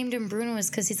reason I named him Bruno is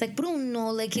because he's like Bruno.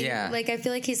 Like I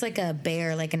feel like he's like a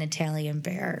bear, like an Italian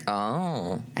bear.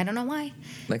 Oh. I don't know why.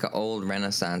 Like an old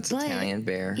Renaissance But- Italian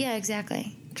bear. Yeah,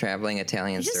 exactly. Traveling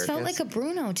Italian He just circus. felt like a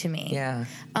Bruno to me. Yeah.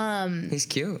 He's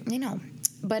cute. You know.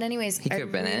 But anyways, He could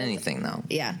have been anything, though.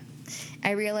 Yeah.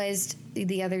 I realized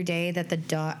the other day that the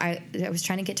dog, I was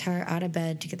trying to get Tara out of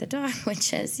bed to get the dog,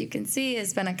 which, as you can see,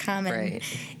 has been a common Right.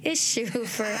 issue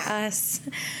for us.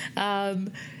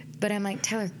 But I'm like,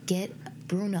 Tyler, get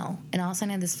Bruno. And all of a sudden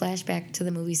I had this flashback to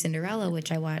the movie Cinderella,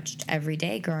 which I watched every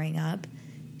day growing up.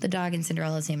 The dog in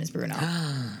Cinderella's name is Bruno.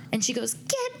 And she goes,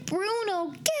 get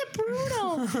Bruno, get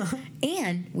Bruno.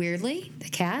 And weirdly, the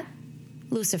cat,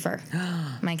 Lucifer.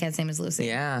 My cat's name is Lucy.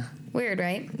 Yeah. Weird,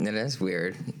 right? It is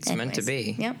weird. It's meant to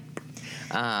Anyways, be. Yep.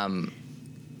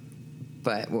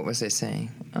 But what was I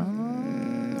saying? I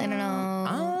don't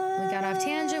know. We got off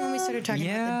tangent when we started talking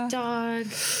about the dog.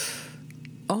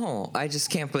 Oh, I just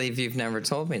can't believe you've never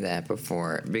told me that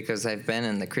before, because I've been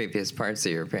in the creepiest parts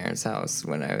of your parents' house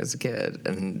when I was a kid,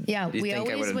 and Yeah, you we think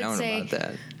I always would have would known say about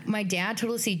that. my dad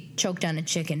totally choked on a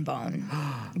chicken bone,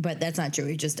 but that's not true.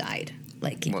 He just died.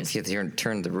 Like he Well, just, if you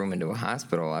turned the room into a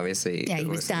hospital, obviously Yeah, he it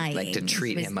was wasn't like to dying. treat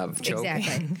He was- him of choking.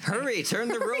 Exactly. Hurry, turn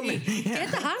the room in.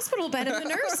 get the hospital bed and the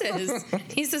nurses.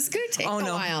 He says, "It's gonna take Oh a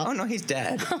no! while." Oh no, he's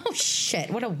dead. Oh shit!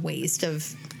 What a waste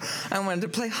of. I wanted to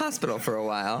play hospital for a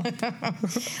while.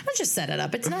 Let's just set it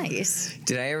up. It's nice.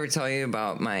 Did I ever tell you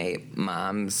about my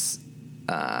mom's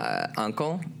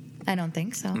uncle? I don't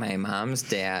think so. My mom's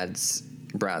dad's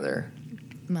brother.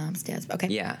 Mom's dad's okay.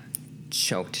 Yeah,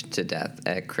 choked to death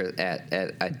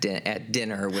at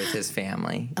dinner with his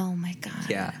family. Oh my god.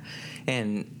 Yeah,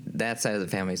 and that side of the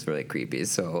family is really creepy.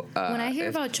 So When I hear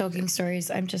if about choking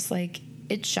stories, I'm just like,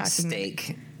 it's shocking. me.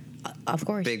 steak, Of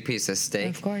course. big piece of steak,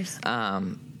 Of course.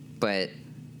 But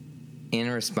in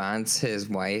response, his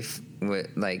wife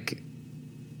would like.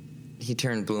 He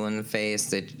turned blue in the face,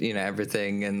 that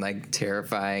everything, and like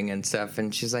terrifying and stuff.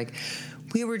 And she's like,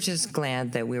 "We were just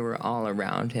glad that we were all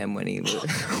around him when he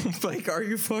was like, are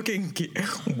you fucking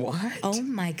what? Oh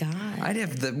my god. I'd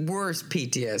have the worst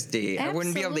PTSD. I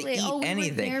wouldn't be able to Absolutely. eat Oh, we were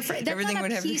anything. there for- that's Everything not a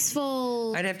would have.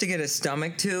 peaceful. I'd have to get a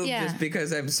stomach tube Yeah. just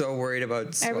because I'm so worried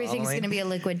about swallowing. Everything's going to be a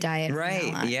liquid diet. from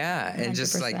Right, now on. yeah. And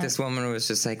just like 100%. this woman was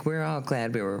just like, we're all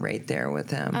glad we were right there with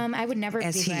him. I would never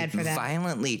As be he glad for that.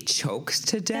 violently chokes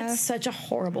to death. That's such a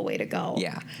horrible way to go.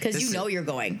 Yeah. Because This you is- know you're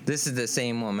going. This is the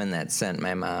same woman that sent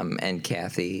my mom and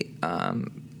Kathy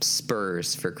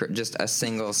spurs for just a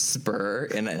single spur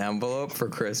in an envelope for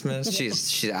Christmas.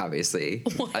 She's obviously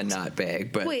a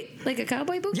nutbag, but Wait, like a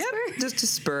cowboy boot yep, spur? just a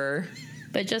spur.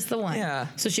 But just the one. Yeah.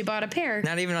 So she bought a pair.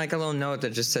 Not even like a little note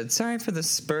that just said, "Sorry for the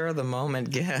spur of the moment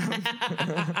gift."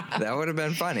 That would have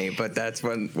been funny, but that's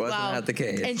wasn't not the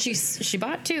case. And she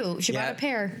bought two. She bought Yeah. a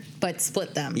pair, but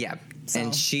split them. Yeah. So-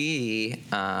 And she,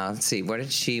 let's see, what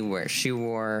did she wear? She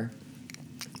wore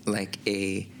like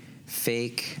a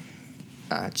fake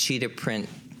cheetah print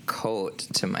coat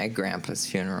to my grandpa's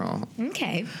funeral.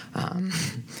 Okay.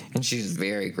 And she's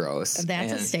very gross.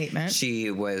 That's a And statement. She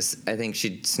was, I think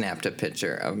she snapped a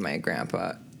picture of my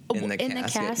grandpa in the in the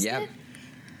casket. casket? Yep.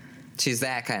 She's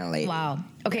that kind of lady. Wow.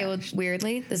 Okay, well,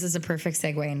 weirdly, this is a perfect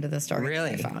segue into the story that Really?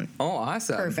 I found. Oh,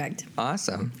 awesome. Perfect.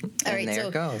 Awesome. All and right, there so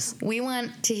it goes. we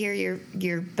want to hear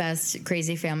your best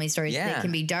crazy family stories. Yeah. They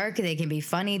can be dark, they can be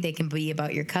funny, they can be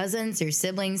about your cousins, your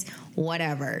siblings,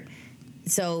 whatever.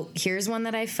 So here's one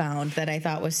that I found that I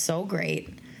thought was so great.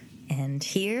 And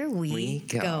here we We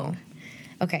go.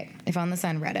 Okay, I found this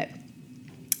on Reddit.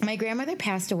 My grandmother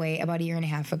passed away about a year and a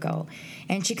half ago,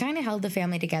 and she kind of held the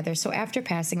family together. So after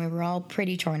passing, we were all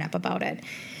pretty torn up about it.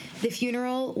 The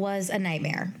funeral was a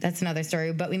nightmare. That's another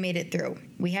story, but we made it through.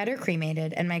 We had her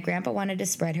cremated, and my grandpa wanted to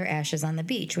spread her ashes on the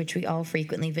beach, which we all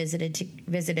frequently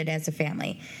visited as a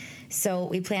family. So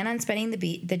we plan on spending the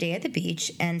day at the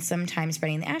beach and sometimes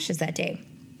spreading the ashes that day.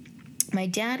 My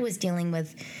dad was dealing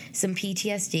with some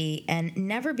PTSD, and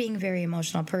never being a very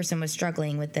emotional person was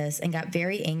struggling with this and got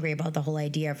very angry about the whole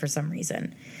idea for some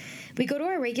reason. We go to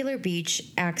our regular beach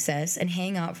access and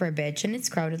hang out for a bit, and it's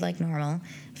crowded like normal.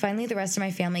 Finally, the rest of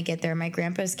my family get there. My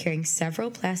grandpa is carrying several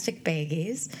plastic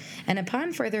baggies, and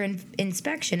upon further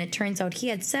inspection, it turns out he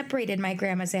had separated my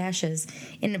grandma's ashes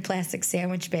in a plastic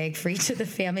sandwich bag for each of the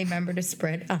family member to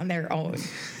spread on their own.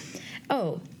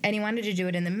 Oh, and he wanted to do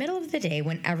it in the middle of the day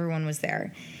when everyone was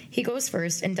there. He goes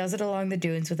first and does it along the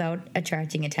dunes without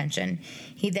attracting attention.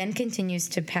 He then continues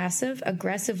to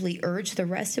passive-aggressively urge the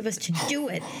rest of us to do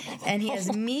it, and he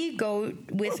has me go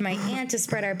with my aunt to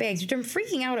spread our bags, which I'm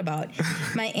freaking out about.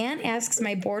 My aunt asks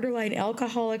my borderline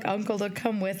alcoholic uncle to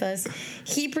come with us.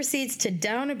 He proceeds to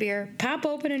down a beer, pop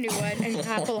open a new one, and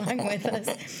hop along with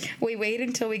us. We wait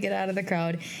until we get out of the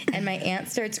crowd, and my aunt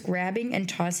starts grabbing and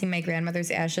tossing my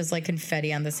grandmother's ashes like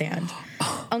confetti on the sand.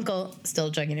 Uncle still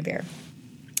chugging a beer.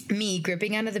 Me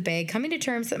gripping onto the bag, coming to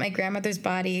terms that my grandmother's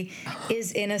body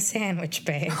is in a sandwich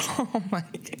bag. Oh my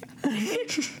God.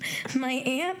 My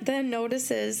aunt then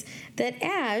notices that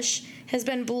ash has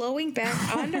been blowing back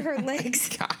onto her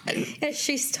legs as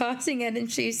she's tossing it, and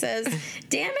she says,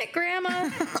 "Damn it, Grandma!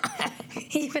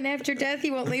 Even after death,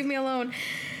 you won't leave me alone."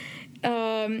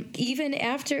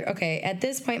 At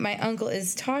this point, my uncle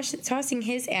is tossing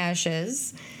his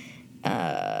ashes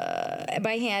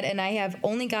by hand, and I have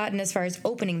only gotten as far as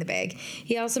opening the bag.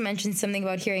 He also mentioned something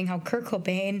about hearing how Kurt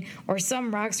Cobain or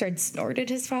some rock star had snorted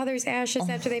his father's ashes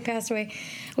after they passed away.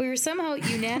 We somehow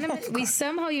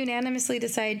unanimously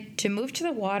decide to move to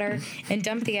the water and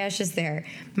dump the ashes there.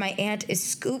 My aunt is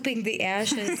scooping the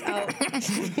ashes out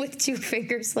with two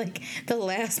fingers like the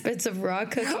last bits of raw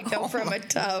cookie dough from a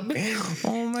tub.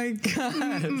 Oh my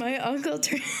God. My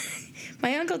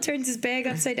uncle turns his bag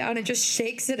upside down and just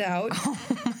shakes it out. Oh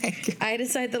my God. I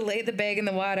decide to lay the bag in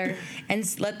the water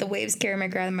and let the waves carry my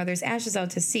grandmother's ashes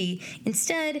out to sea.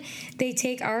 Instead, they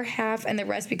take our half, and the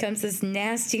rest becomes this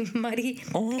nasty, muddy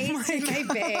paste in my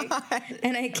bag.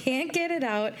 And I can't get it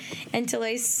out until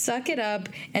I suck it up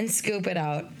and scoop it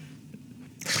out.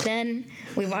 Then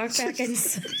we walk back and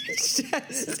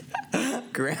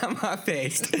Grandma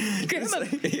paste.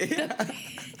 the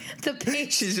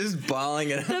paste. She's just balling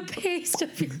it up. The paste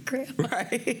of your grandma.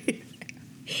 Right.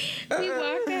 We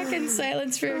walk back in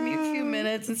silence for a few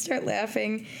minutes and start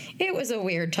laughing. It was a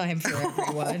weird time for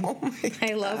everyone.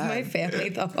 I love my family,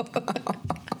 though.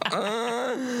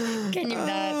 Can you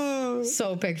not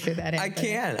so picture that? I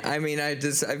can. I mean, I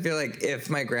feel like if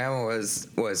my grandma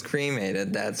was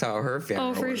cremated, that's how her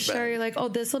funeral Oh, for would've sure. been. You're like, oh,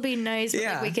 this will be nice. But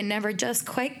Yeah. like, we can never just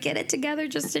quite get it together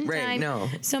just in Right, time. no.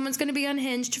 Someone's going to be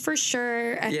unhinged for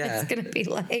sure. And Yeah. it's going to be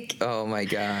like, Oh my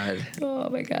God. oh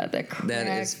my God, that cracked That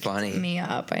is funny. me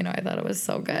up. I know. I thought it was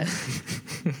so good.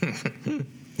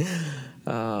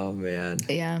 Oh man.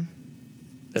 Yeah.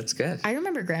 That's good. I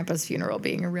remember Grandpa's funeral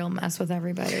being a real mess with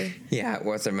everybody. Yeah, it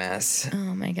was a mess. Oh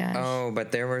my gosh. Oh,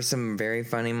 but there were some very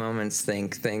funny moments,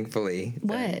 thankfully.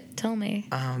 What? Tell me.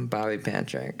 Bobby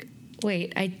Patrick.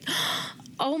 Wait,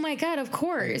 oh my God, of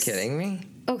course. Are you kidding me?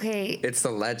 Okay. It's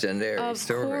the legendary Of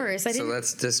story. course, I So didn't-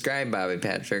 let's describe Bobby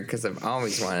Patrick, because I've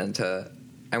always wanted to.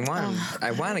 I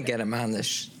want to get him on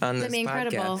this That'd be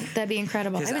incredible. podcast. That'd be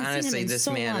incredible. I Because haven't honestly, seen him in this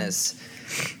so man long. is.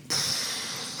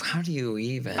 How do you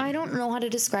even? I don't know how to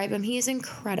describe him. He is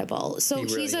incredible. So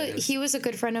He really is. he was a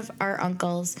good friend of our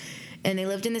uncle's, and they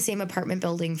lived in the same apartment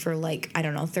building for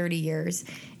 30 years.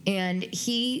 And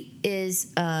he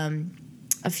is a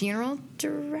funeral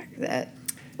director.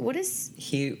 What is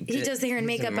He does the hair and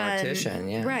he's a makeup mortician, on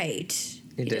yeah. Right.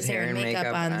 He did does hair and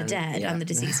makeup on the dead, yeah, on the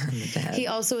deceased. on the dead. He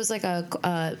also was like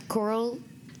a choral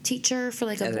teacher for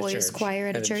like a At a boys church. choir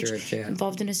at a church, yeah.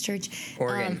 involved in his church.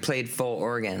 Organ, played full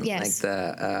organ, yes. like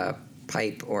the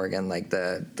pipe organ, like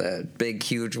the big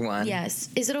huge one. Yes.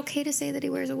 Is it okay to say that he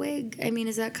wears a wig? I mean,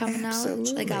 is that common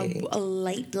knowledge? Like Absolutely. a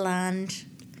light blonde,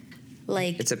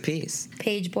 like It's a piece.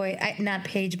 page boy, not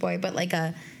page boy, but like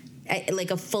a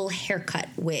full haircut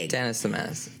wig. Dennis the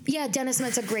Menace. Yeah, Dennis,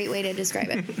 that's a great way to describe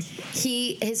it.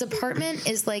 His apartment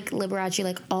is like Liberace,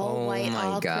 like all Oh white, my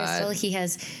all God. crystal. He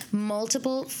has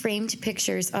multiple framed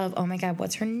pictures of, oh my God,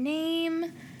 what's her name?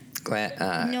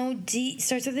 No, D,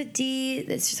 starts with a D.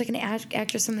 It's just like an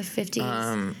actress from the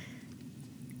 50s.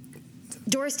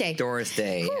 Doris Day. Doris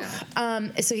Day. Yeah.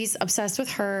 So he's obsessed with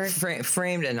her.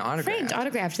 Framed and autographed. Framed,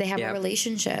 autographed. They have Yep. a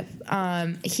relationship.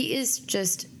 He is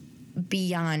just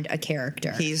beyond a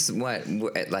character. He's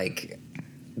like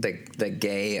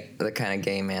the kind of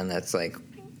gay man that's like,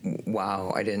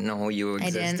 wow, I didn't know you I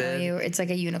existed. didn't know you. It's like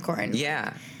a unicorn.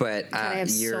 Yeah, but I have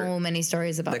you're so many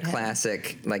stories about the him.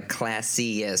 classic, like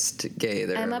classiest gay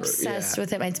there. I'm ever- obsessed yeah. with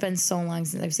him. It's been so long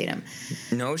since I've seen him.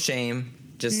 No shame,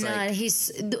 just None. like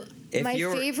if My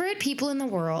you're- favorite people in the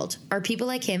world are people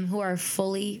like him who are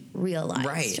fully realized.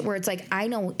 Right. Where it's like, I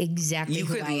know exactly you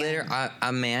who could I am. literally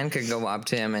a man could go up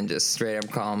to him and just straight up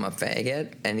call him a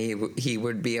faggot, and he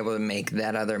would be able to make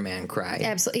that other man cry.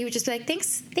 Absolutely. He would just be like,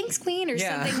 thanks, queen, or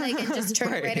Yeah. something, like, and just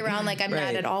turn it right around like I'm not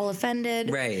Right. at all offended.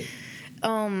 Right.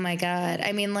 Oh my God.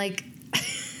 I mean, like,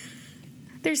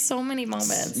 there's so many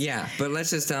moments. Yeah, but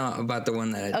let's just tell about the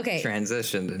one that Okay.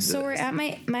 transitioned into So we're this. at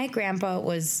my grandpa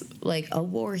was like a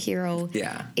war hero.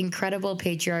 Yeah. Incredible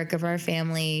patriarch of our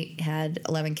family, had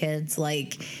 11 kids,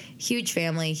 like huge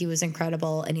family. He was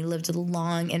incredible and he lived a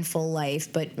long and full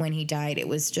life, but when he died it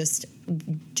was just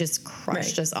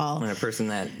crushed Right. us all. When a person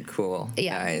that cool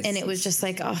dies. And it was just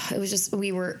like,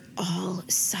 we were all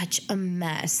such a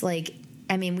mess. Like,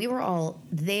 I mean, we were all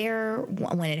there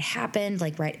when it happened,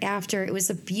 like right after. It was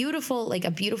a beautiful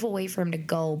way for him to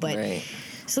go. But Right.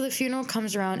 so the funeral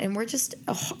comes around and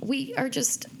we are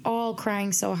just all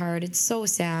crying so hard. It's so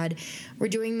sad. We're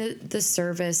doing the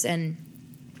service and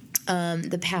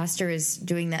the pastor is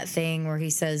doing that thing where he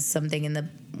says something in the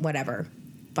whatever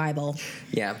Bible.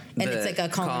 Yeah, And the it's like a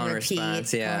call and repeat,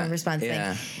 response, yeah, call and response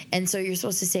yeah. thing. And so you're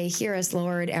supposed to say, "Hear us,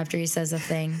 Lord," after he says a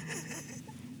thing.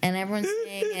 And everyone's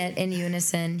saying it in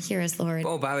unison, "Hear us, Lord."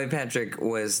 Oh, Bobby Patrick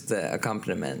was the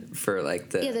accompaniment for like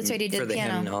the Yeah, that's right. He did for the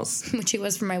piano, hymnals. which he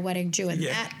was for my wedding too, and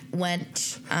Yeah. that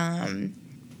went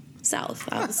south,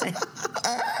 I would say.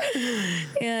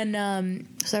 And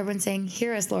so everyone's saying,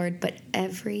 "Hear us, Lord," but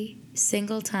every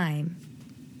single time,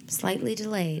 slightly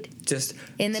delayed, Just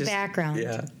in the background,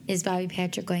 yeah. is Bobby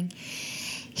Patrick going,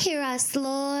 "Hear us,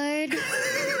 Lord."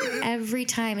 Every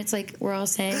time, it's like we're all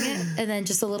saying it, and then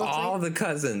just a little All the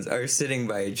cousins are sitting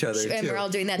by each other And too. we're all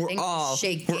doing that thing,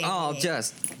 shaking. We're all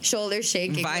just shoulders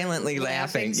shaking, violently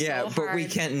laughing. so Yeah, but we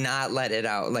hard. cannot let it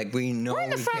out. Like we know We're in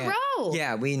the we front can't- row.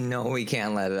 Yeah, we know we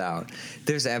can't let it out.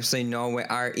 There's absolutely no way.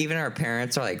 Even our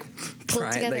parents are like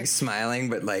trying, together. like smiling,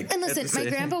 but like. And at listen, the my same-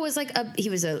 grandpa was like he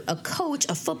was a coach,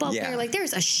 a football Yeah. player. Like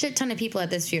there's a shit ton of people at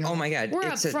this funeral. Oh my God, we're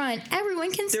up it's a- front.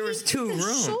 Everyone can see. There was two the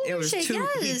rooms. shoulder It was shake, two.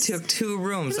 Yes. He took two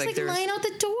rooms. It was like there was- line out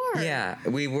the door. Yeah,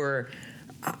 we were.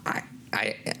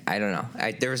 I don't know.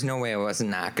 There was no way I was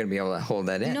not going to be able to hold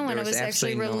that in. No, There and I was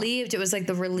actually absolutely no- relieved. It was like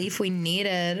the relief we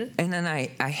needed. And then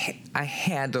I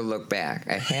had to look back.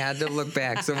 I had to look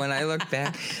back. So when I looked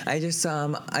back, I just saw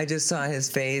him. I just saw his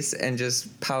face and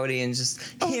just pouty and just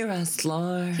hear us,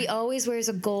 Lord. He always wears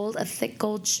a thick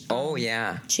gold Oh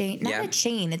yeah. chain. Not Yeah. a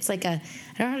chain. It's like I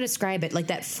don't know how to describe it. Like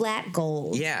that flat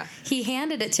gold. Yeah. He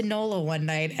handed it to Nola one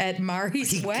night at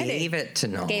Mari's He wedding. gave it to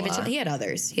Noah. He had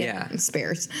others. He had Yeah.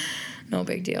 spares. No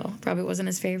big deal. Probably wasn't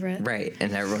his favorite. Right,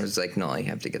 and everyone was like, "No, you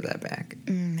have to give that back."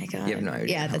 Oh my God. You have no idea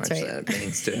Yeah, how that's much right. that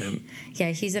means to him. Yeah,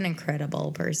 he's an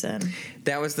incredible person.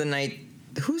 That was the night.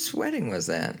 Whose wedding was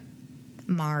that?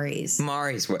 Mari's.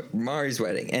 Mari's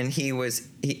wedding, and he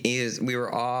is. We were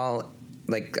all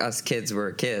like us kids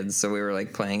were kids, so we were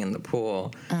like playing in the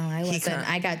pool. Oh, I He wasn't.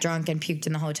 I got drunk and puked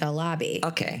in the hotel lobby.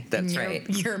 Okay, that's And right.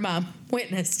 Your mom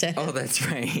witnessed it. Oh, that's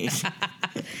right.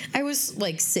 I was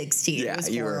like 16. Yeah, it was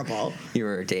you horrible.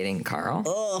 were dating Carl.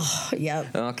 Oh,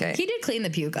 yep. Okay. He did clean the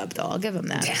puke up, though. I'll give him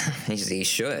that. He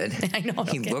should. I know,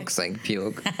 He okay. looks like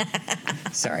puke.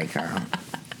 Sorry, Carl.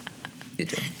 You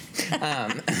do.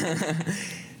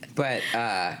 But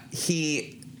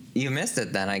you missed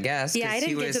it then, I guess. Yeah, 'cause I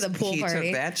didn't get to the pool He party.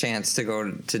 took that chance to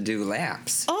go to do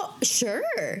laps. Oh, sure.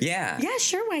 Yeah. Yeah,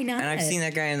 sure. Why not? And I've seen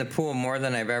that guy in the pool more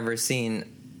than I've ever seen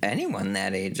anyone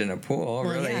that age in a pool,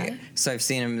 Well, really. yeah. So I've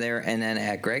seen him there, and then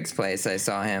at Greg's place, I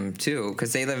saw him too,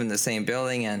 because they live in the same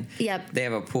building, and Yep. they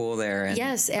have a pool there. And,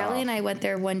 Yes, Allie and I went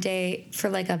there one day for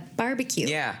like a barbecue.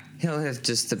 Yeah, he'll have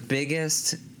just the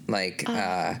biggest, like,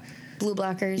 Blue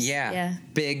blockers. yeah,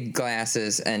 big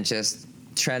glasses and just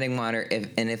treading water.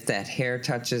 If that hair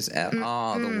touches at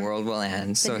all, the world will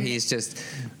end. So Then- he's just,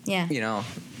 Yeah.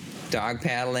 dog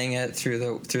paddling it through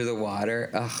the water.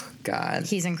 Oh God,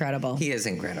 He's incredible. he is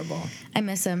incredible. I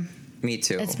miss him. Me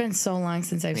too. It's been so long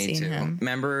since I've Me seen too. him.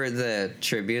 Remember the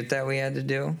tribute that we had to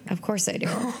do? Of course I do.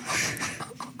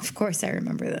 Of course I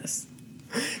remember this.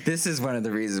 This is one of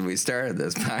the reasons we started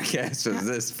this podcast was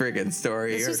this friggin'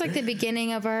 story. This was like the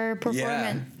beginning of our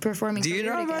performing. Do you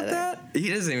career know about together. that? He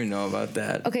doesn't even know about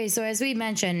that. Okay, so as we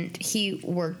mentioned, he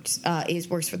works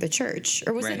for the church,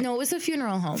 or was Right. it? No, it was a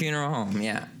funeral home. Funeral home,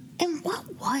 yeah. And what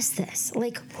was this?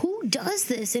 Like, who does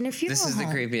this in a funeral This is the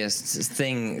home?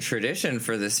 creepiest tradition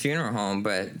for this funeral home,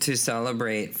 but to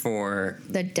celebrate for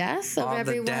The death of all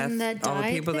everyone that died all the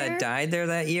people there? that died there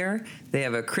that year, they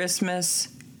have a Christmas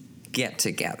get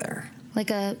together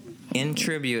Like in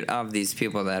tribute of these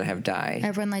people that have died.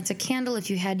 everyone lights a candle if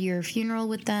you had your funeral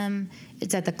with them.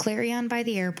 It's at the Clarion by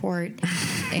the airport,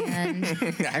 and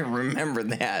I remember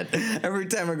that. Every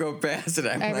time I go past it,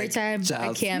 I'm every like, time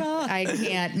I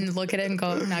can't look at it and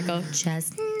not go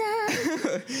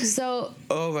chestnut. So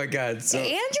oh my God. So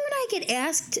Andrew and I get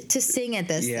asked to sing at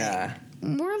this. yeah. thing.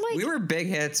 We're like, We were big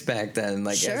hits back then.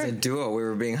 Like Sure. as a duo, we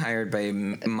were being hired by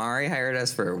Mari hired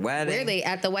us for a wedding. weirdly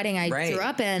at the wedding I Right. grew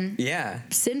up in. Yeah.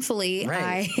 Sinfully,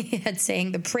 Right. I had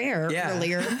sang the prayer Yeah.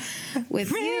 earlier with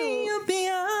you.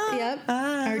 Yep,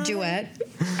 our duet.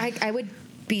 I would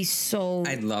be so.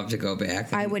 I'd love to go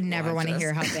back. I and would never watch want to us.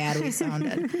 hear how bad we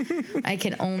sounded. I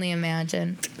can only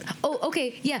imagine. Oh,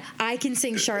 okay, yeah, I can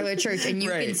sing Charlotte Church, and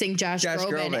you Right. can sing Josh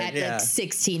Groban at yeah. like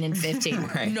 16 and 15.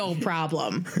 Right. No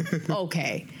problem.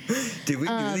 Okay. Did we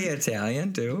do the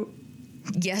Italian too?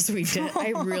 Yes, we did.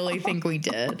 I really think we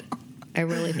did. I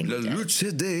really think we did. luce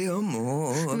de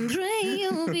amor. Pray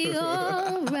you'll be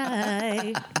all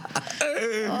right.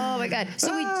 Oh my God!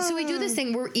 So we do this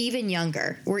thing. We're even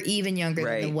younger. We're even younger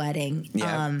than Right. the wedding.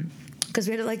 Yeah. Because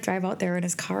we had to like drive out there in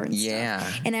his car and Yeah.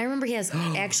 stuff. And I remember he has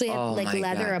actually had Oh like my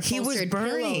leather God. He was upholstered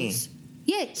Bernie. pillows.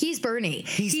 Yeah, he's Bernie.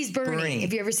 He's Bernie. Bernie.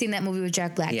 Have you ever seen that movie with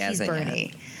Jack Black? He He's hasn't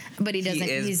Bernie. But he doesn't.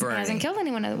 is He Bernie. hasn't killed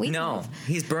anyone that we know No, of.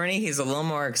 he's Bernie. He's a little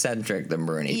more eccentric than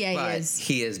Bernie. Yeah, he but is.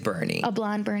 He is Bernie. A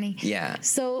blonde Bernie. Yeah.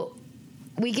 So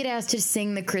we get asked to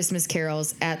sing the Christmas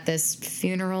carols at this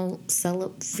funeral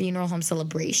home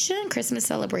celebration, Christmas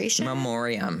celebration.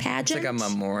 Memoriam. Pageant? It's like a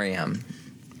memoriam,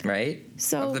 right?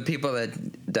 So- of the people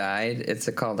that died, it's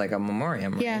called like a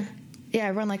memoriam. Right? Yeah. Yeah,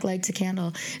 everyone like lights a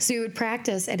candle. So we would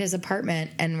practice at his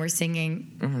apartment, and we're singing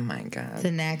Oh my God.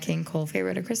 the Nat King Cole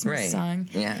favorite a Christmas Right. song.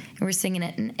 Yeah. And we're singing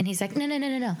it, and he's like,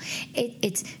 no.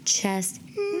 It's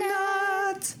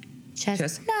chestnut.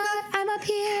 Chestnut, I'm up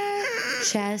here.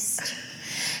 Chestnut.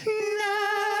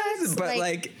 But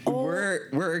like oh.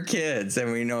 we're kids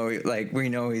and we know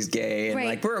he's gay and Right.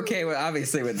 like we're okay with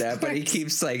obviously with that, but he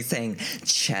keeps like saying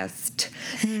chest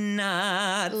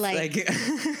not Like-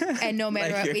 and no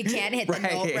matter what, we can't hit the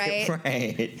note, right?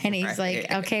 Right. And he's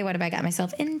like, okay, what have I got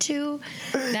myself into?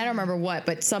 And I don't remember what,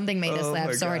 but something made us Oh laugh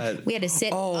my so hard. God. We had to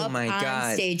sit Oh up my on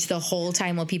God. stage the whole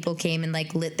time while people came and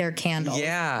like lit their candles.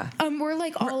 Yeah. We're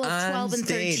like all We're of on 12 and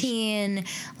stage. 13.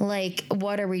 Like,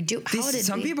 what are we doing?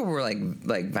 Some people were like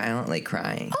violently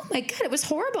crying. Oh my God, it was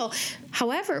horrible.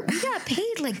 However, we got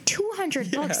paid like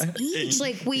 $200 each.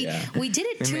 Like we did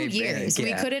it We 2 made years. bank, We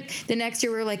yeah. couldn't. The next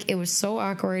year we were like, it was so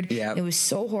awkward. Yep. It was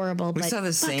so horrible. We but saw the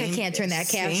fuck, same I can't turn that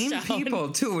cash same down.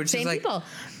 people too, which Same is like people.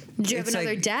 Did you have it's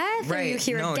another like- death? Right. Or you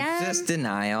hear no, again? just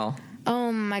denial.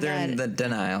 Oh my They're God. in the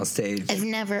denial stage. I've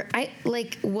never.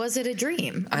 Was it a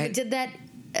dream? I- did that.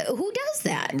 Who does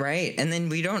that? Right. And then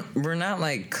we're not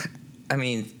like, I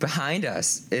mean, behind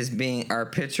us is being our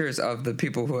pictures of the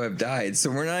people who have died. So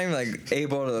we're not even like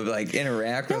able to like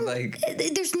interact with like.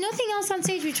 There's nothing else on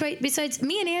stage besides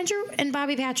me and Andrew and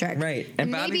Bobby Patrick. Right. And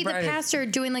And Bobby maybe the brought his- pastor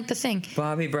doing like the thing.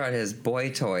 Bobby brought his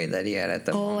boy toy that he had at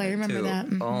the Oh, I moment, remember too. that.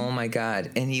 Mhm. Oh my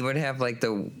God. And he would have like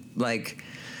the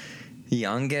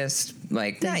youngest,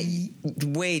 like not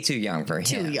way too young for him.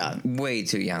 Too young. Way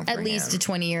too young for At least a him.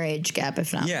 20-year age gap,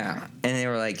 if not. Yeah. And they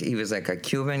were like, he was like a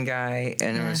Cuban guy.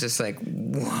 And it was just like,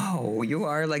 whoa, you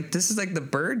are like, this is like the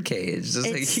bird cage. Just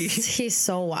like He's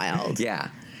so wild. yeah.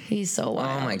 He's so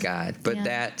wild. Oh my God. But Yeah.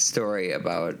 that story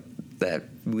about that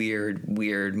weird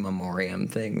memoriam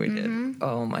thing we Mm-hmm. did.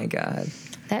 Oh my God.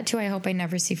 That too, I hope I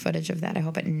never see footage of that. I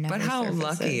hope it never But how surfaces.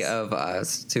 lucky of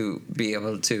us to be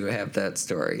able to have that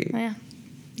story. Yeah.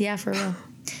 Yeah, for real.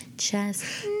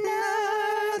 Chestnuts.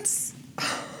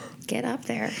 Get up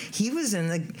there. He was on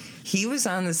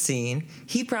the scene.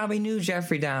 He probably knew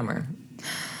Jeffrey Dahmer.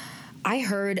 I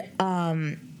heard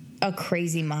a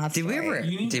crazy moth Did we story. ever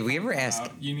You need did to we ever find ask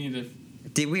out. You need to.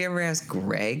 did we ever ask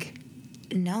Greg?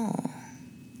 No.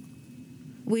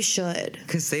 We should.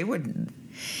 Because they would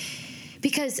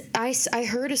Because I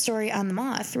heard a story on The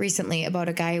Moth recently about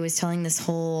a guy who was telling this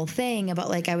whole thing about,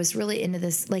 like, I was really into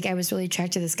this, like, I was really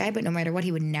attracted to this guy, but no matter what,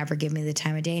 he would never give me the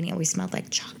time of day, and he always smelled like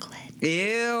chocolate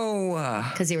ew.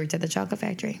 because he worked at the chocolate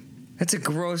factory. That's a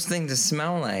gross thing to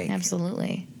smell like.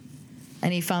 Absolutely.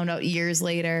 And he found out years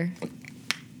later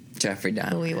Jeffrey who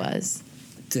Dahmer. he was.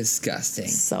 Disgusting.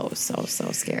 So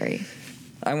scary.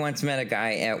 I once met a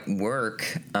guy at work.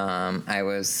 When I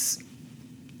was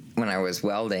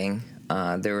welding,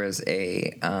 there was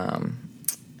a,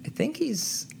 I think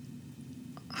he's,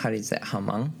 how do you say it?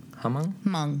 Hmong?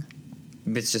 Hmong.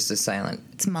 It's just a silent,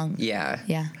 It's Hmong. yeah.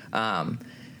 Yeah.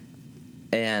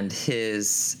 And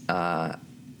his, I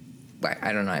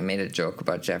don't know, I made a joke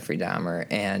about Jeffrey Dahmer,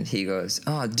 and he goes,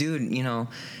 oh, dude, you know,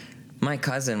 my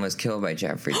cousin was killed by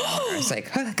Jeffrey Dahmer. I was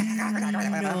like, I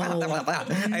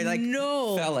like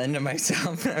fell into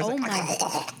myself. And I was Oh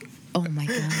like, Oh my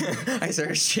god. I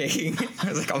started shaking. I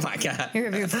was like, oh my God. You're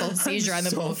having a full seizure on the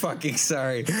so boat, fucking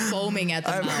sorry. foaming at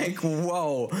the I'm mouth. like,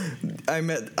 whoa.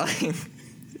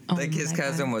 Like his my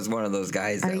cousin God. was one of those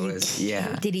guys Are that you was, kidding?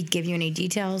 yeah. Did he give you any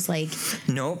details? Like,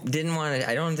 Nope, didn't want to.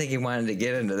 I don't think he wanted to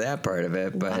get into that part of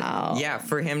it, but Wow. yeah,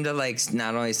 for him to like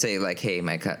not only say like, "Hey,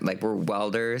 like we're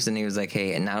welders," and he was like,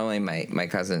 "Hey," and not only my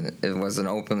cousin it was an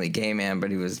openly gay man,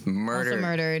 but he was also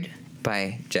murdered.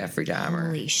 by Jeffrey Dahmer.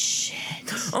 Holy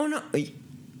shit. Oh no,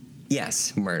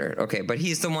 yes, murdered. Okay, but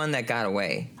he's the one that got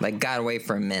away. Like got away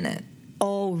for a minute.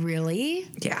 Oh, really?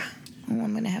 Yeah. Oh,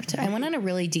 I'm gonna have to. I went on a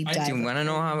really deep I dive. Do you want to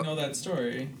know You how? know that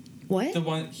story? What? The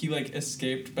one he like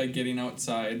escaped by getting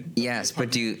outside. Yes,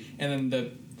 but do you? And then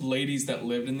the ladies that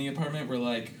lived in the apartment were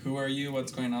like, "Who are you?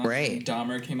 What's going on?" Right. And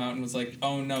Dahmer came out and was like,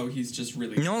 "Oh no, he's just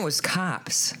really." No, it was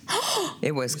cops.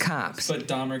 It was cops. But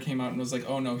Dahmer came out and was like,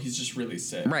 "Oh no, he's just really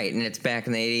sick." Right, and it's back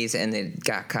in the 80s, and they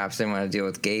got cops didn't want to deal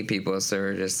with gay people, so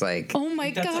they're just like, Oh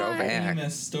my That's god. a back.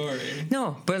 famous story.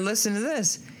 no, but listen to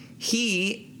this.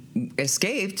 He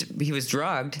escaped, he was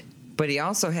drugged, but he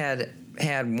also had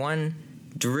one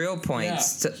drill point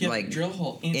Yeah, he had a like drill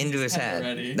hole into his head.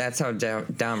 already. That's how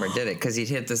Dahmer did it, because he'd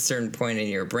hit this certain point in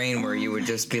your brain where you would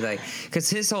just be like, because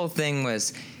his whole thing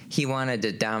was he wanted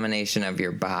the domination of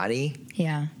your body.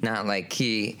 Yeah. Not like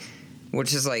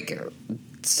which is like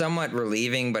somewhat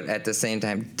relieving, but at the same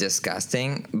time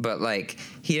disgusting. But like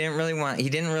he didn't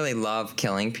really love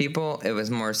killing people. It was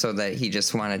more so that he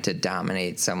just wanted to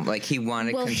dominate like he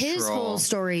wanted Well, control. his whole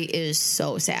story is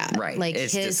so sad. Right. Like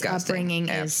it's his disgusting. upbringing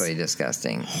Absolutely is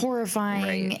disgusting.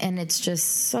 horrifying, Right. and it's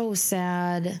just so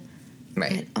sad.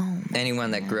 Right. Oh my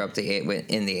Anyone that grew up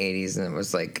in the 80s and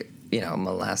was like,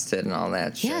 molested and all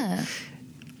that shit. Yeah.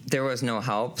 There was no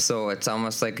help, so it's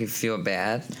almost like you feel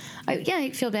bad. I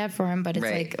feel bad for him, but it's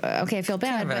Right. like, okay, I feel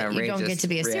bad, Kind of an but you don't get outrageous to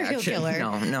be a serial reaction.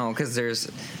 killer. No, because there's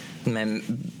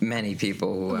many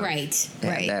people who have Right, had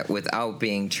right. that without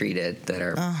being treated that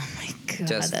are. Oh my god,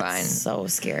 Just that's fine. so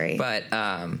scary. But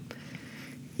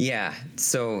yeah.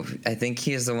 So I think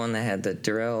he's the one that had the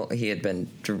drill. He had been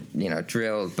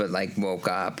drilled, but like woke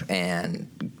up and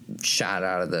shot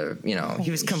out of the.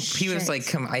 He was he was shit.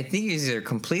 like I think he was either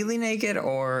completely naked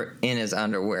or in his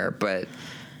underwear. But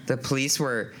the police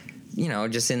were.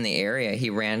 Just in the area, he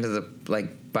ran to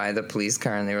by the police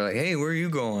car, and they were like, "Hey, where are you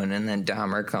going?" And then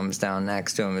Dahmer comes down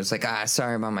next to him. It's like,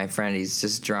 sorry about my friend. He's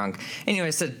just drunk. Anyway,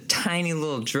 it's a tiny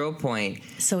little drill point.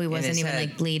 So he in wasn't his even head.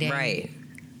 like bleeding. Right.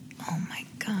 Oh my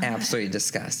god. Absolutely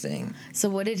disgusting. So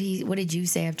what did you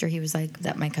say after he was like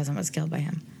that? My cousin was killed by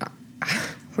him.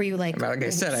 Were you like? Like I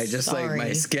said, I just like my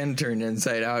sorry. skin turned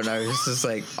inside out, and I was just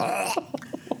like, oh.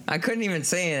 I couldn't even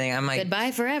say anything. I'm like,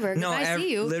 Goodbye forever. no, Goodbye,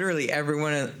 see you. literally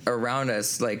everyone around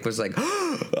us was like,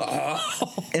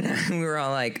 and we were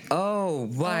all like, oh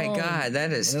my Oh, god,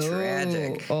 that is no.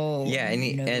 tragic. Oh, yeah, and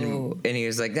no. he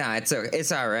was like, nah, it's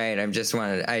all right.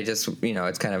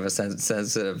 it's kind of a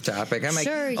sensitive topic. I'm like,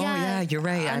 Sure, oh yeah. yeah, you're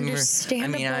right. I mean,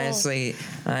 Understandable. honestly,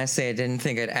 I didn't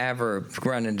think I'd ever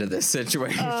run into this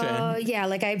situation. Yeah,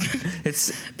 like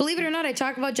It's believe it or not, I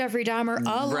talk about Jeffrey Dahmer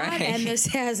a lot, Right. and this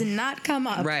has not come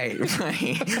up. Right. Because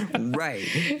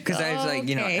I was like,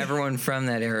 Okay. everyone from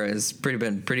that era has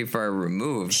been pretty far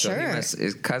removed. So Sure.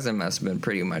 his cousin must have been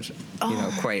pretty much,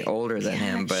 quite older than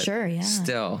him. But sure, yeah.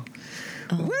 still,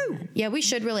 woo, Yeah, we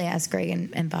should really ask Greg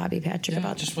and Bobby Patrick Yeah,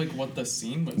 about just like what the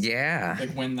scene was. yeah,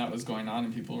 Like when that was going on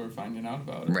and people were finding out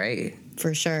about it. right.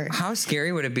 for sure. How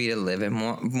scary would it be to live in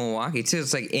Milwaukee too?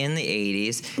 It's like in the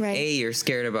 80s. Right. A, you're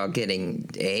scared about getting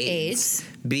AIDS.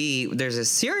 B, there's a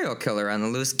serial killer on the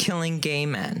loose killing gay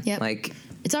men. Yep. Like,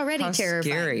 It's already how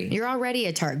terrifying. scary. You're already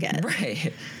a target.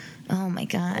 right. Oh my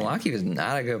god. Milwaukee was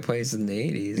not a good place in the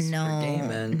 80s No, for gay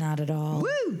men. not at all.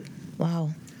 Woo!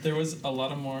 Wow. There was a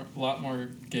lot more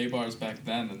gay bars back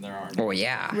then than there are now. Oh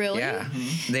yeah, Really? Yeah,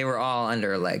 they were all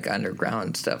under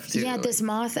underground stuff too. Yeah, this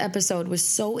moth episode was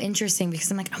so interesting because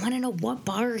I'm like, I want to know what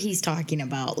bar he's talking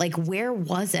about. Like, where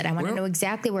was it? I want to Where- know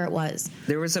exactly where it was.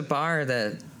 There was a bar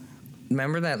that.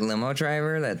 Remember that limo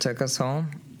driver that took us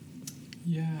home?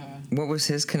 Yeah. What was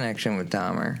his connection with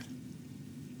Dahmer?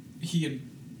 He had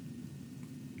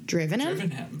Driven him?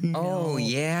 driven him. Oh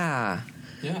yeah,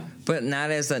 Yeah. but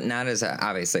not as a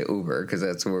obviously Uber because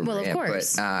that's where Well, we're of at.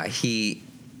 course. But he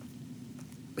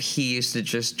used to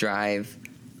just drive.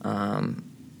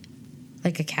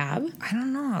 Like a cab? I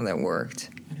don't know how that worked.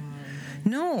 I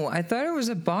don't know. No, I thought it was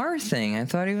a bar thing. I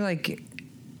thought he like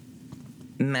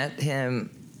met him.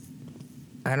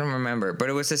 I don't remember, but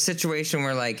it was a situation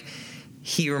where like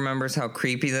he remembers how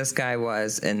creepy this guy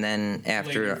was, and then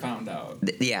after Later found out.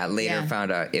 later Yeah.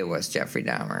 found out it was Jeffrey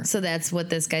Dahmer. So that's what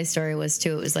this guy's story was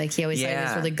too. It was like he always thought he was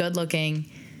Yeah. really good looking,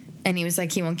 and he was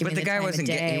like he won't give But me the the guy time wasn't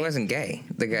of day. gay. He wasn't gay.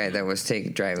 The guy that was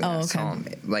driving Oh, us okay. home.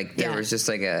 Like there Yeah. was just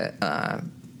like a.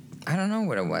 I don't know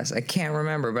what it was. I can't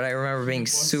remember, but I remember being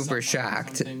was super someone or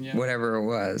shocked. something, yeah. Whatever it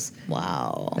was,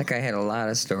 Wow. that guy had a lot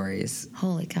of stories.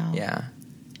 Holy cow. Yeah.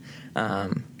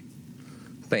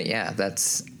 But yeah,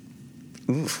 that's.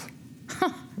 Oof.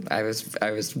 I was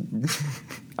I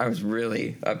was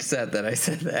really upset that I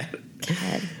said that.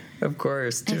 God. Of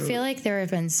course, I too. feel like there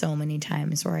have been so many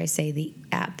times where I say the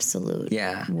absolute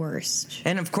Yeah. worst.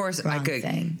 And of course, I Wrong could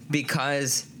thing.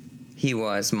 because he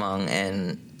was Hmong,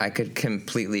 and I could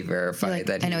completely verify You're like,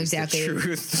 that I he know was exactly- the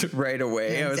truth right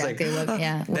away. know I was exactly like, what-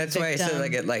 yeah, what that's why I said victim.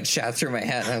 like it like shot through my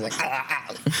head. And I was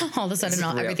like, All of a this sudden, is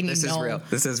all real. everything This you is know. real.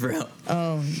 This is real.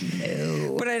 Oh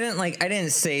no. But I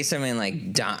didn't say something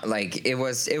like it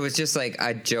was just like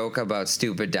a joke about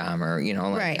stupid Dahmer, you know,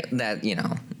 like Right. that, you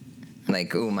know,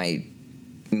 like ooh, my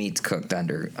meat's cooked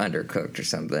undercooked or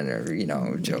something, or you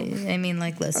know, joke. I mean,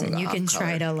 like, listen, you can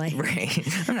try to like. Right.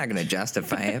 I'm not gonna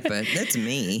justify it, but that's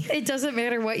me. It doesn't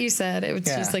matter what you said. It was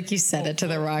Yeah. just like you said it to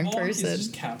the wrong Well, he's person.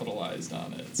 just capitalized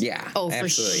on it. Yeah. Oh, for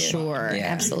absolutely. sure. Yeah.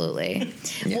 Absolutely.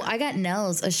 Yeah. Well, I got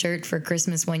Nels a shirt for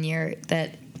Christmas one year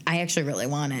that I actually really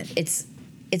wanted. It's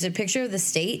a picture of the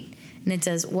state, and it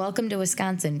says, "Welcome to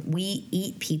Wisconsin. We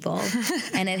eat people."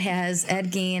 And it has Ed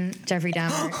Gein, Jeffrey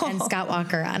Dahmer, and Scott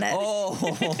Walker on it. Oh.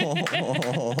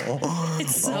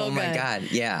 It's so Oh good. my God.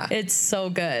 Yeah. It's so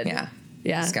good. Yeah.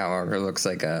 Yeah. Scott Walker looks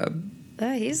like a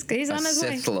He's on his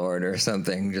way. Sith Lord or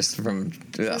something, just from.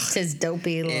 Ugh. Just his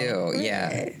dopey little. Ew,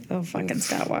 yeah. Oh, fucking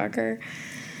Scott Walker.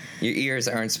 Your ears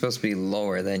aren't supposed to be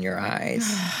lower than your eyes.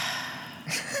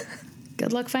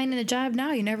 Good luck finding a job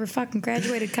now. You never fucking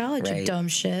graduated college, you Right. dumb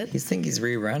shit. You think he's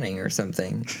rerunning or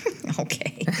something?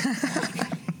 Okay.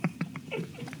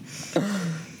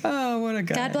 Oh, what a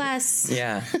guy! God bless.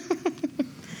 Yeah.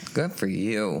 Good for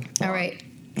you. All right.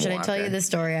 Should I tell you Walker. the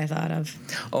story I thought of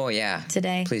Oh yeah.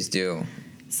 today? Please do.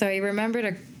 So I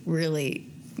remembered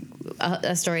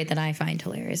a story that I find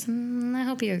hilarious, and I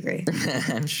hope you agree.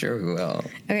 I'm sure we will.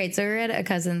 Okay, so we were at a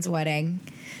cousin's wedding,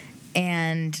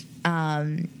 and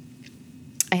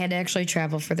I had to actually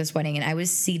travel for this wedding, and I was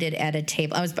seated at a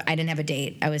table. I didn't have a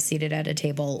date. I was seated at a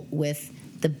table with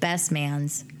the best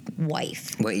man's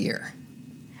wife. What year?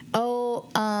 Oh,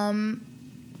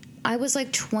 I was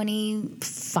like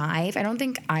 25. I don't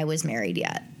think I was married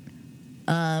yet.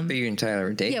 But you and Tyler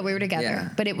were dating. Yeah, we were together, Yeah.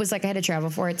 but it was like I had to travel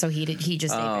for it, so he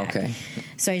just stayed Oh, back. okay.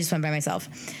 So I just went by myself.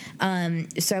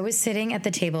 So I was sitting at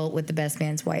the table with the best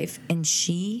man's wife, and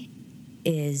she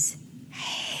is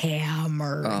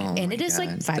hammered, Oh, and my it is God. like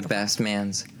 5 The o'clock. best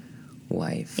man's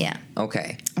wife. Yeah.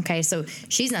 Okay. Okay, so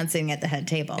she's not sitting at the head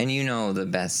table. And you know the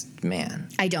best man.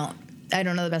 I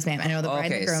don't know the best man. I know the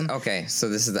bride and the groom. Okay. So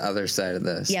this is the other side of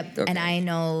this. Yep. Okay. And I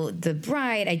know the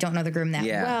bride. I don't know the groom that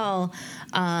Yeah. well,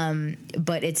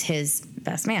 but it's his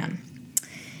best man.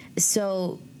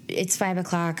 So it's 5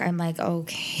 o'clock. I'm like,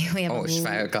 okay, we have Oh, it's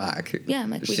 5 o'clock. Yeah, I'm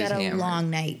like, we She's got a hammered. long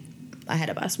night ahead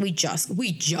of us. We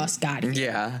just got here.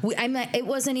 Yeah. I'm like, it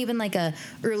wasn't even like a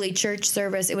early church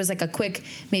service. It was like a quick,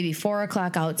 maybe 4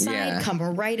 o'clock outside. Yeah. Come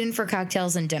right in for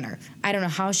cocktails and dinner. I don't know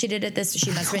how she did it. She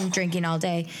must have been drinking all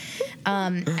day.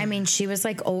 I mean, she was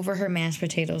like over her mashed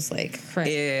potatoes, like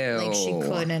crazy. Like she Ew.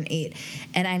 couldn't eat.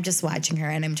 And I'm just watching her,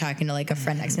 and I'm talking to like a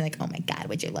friend next to me, like, oh my God,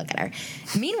 would you look at her?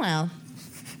 Meanwhile,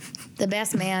 the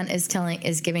best man is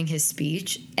giving his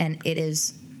speech, and it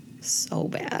is so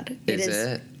bad. Is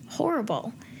it?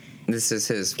 Horrible. This is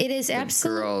his. It is the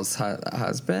absolute- girl's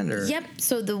husband, or Yep.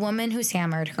 So the woman who's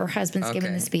hammered, her husband's giving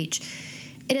Okay. the speech.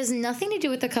 It has nothing to do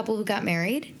with the couple who got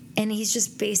married, and he's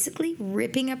just basically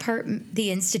ripping apart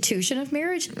the institution of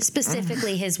marriage,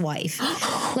 specifically his wife.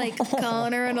 Like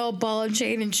calling her an old ball and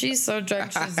chain, and she's so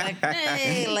drunk, she's like,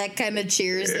 hey, like kind of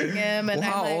cheersing him. And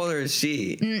Well, how I'm like, old is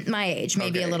she? my age,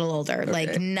 maybe Okay. a little older,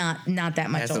 like Okay. not that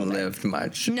much Hasn't older. lived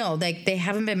much. No, like they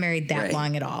haven't been married that Right.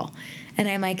 long at all. And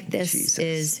I'm like, this Jesus.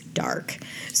 is dark.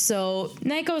 So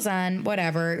night goes on,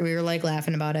 whatever. We were like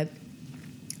laughing about it.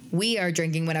 we are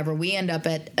drinking whatever. We end up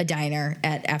at a diner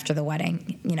after the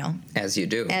wedding, As you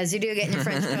do. as you do, getting your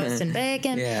French toast and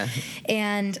bacon. Yeah.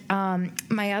 And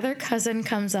my other cousin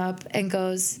comes up and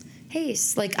goes, hey,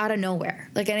 like out of nowhere.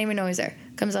 Like I didn't even know he was there.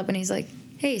 Comes up and he's like,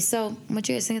 hey, so what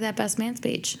you guys think of that best man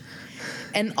speech?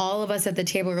 And all of us at the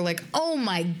table were like, oh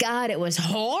my God, it was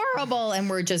horrible. And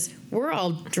we're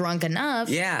all drunk enough.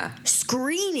 Yeah.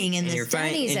 Screaming in the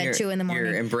Denny's at 2 in the morning.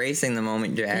 You're embracing the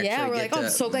moment to actually Yeah, we're get like, oh, I'm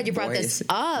so glad you brought this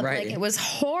up. Right. Like, it was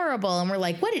horrible. And we're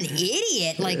like, what an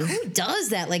idiot. Like, who does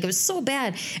that? Like, it was so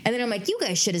bad. And then I'm like, you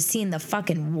guys should have seen the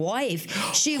fucking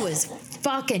wife. She was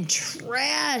fucking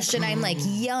trash. And I'm like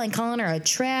yelling, calling her a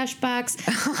trash box.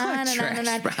 On and on and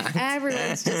on.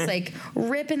 Everyone's just like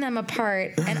ripping them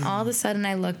apart. And all of a sudden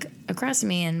I look across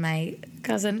me and my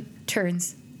cousin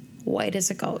turns white as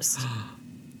a ghost.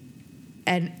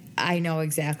 And I know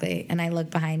exactly. And I look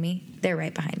behind me. They're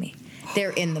right behind me. They're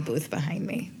in the booth behind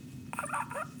me.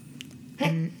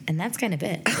 And that's kind of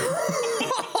it.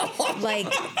 Like,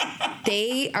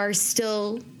 they are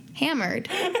still hammered.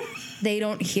 They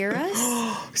don't hear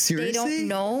us. Seriously? They don't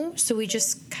know. So we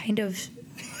just kind of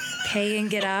pay and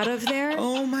get out of there.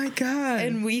 Oh my God.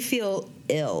 And we feel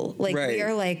ill. Like, Right.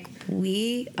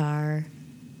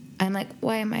 I'm like,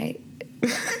 why am I...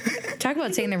 Talk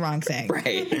about saying the wrong thing.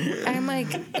 Right. I'm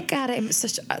like, God, I'm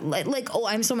such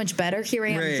I'm so much better. Here I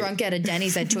am, Right. drunk at a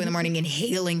Denny's at 2 in the morning,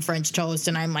 inhaling French toast,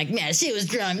 and I'm like, man, she was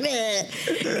drunk. Meh.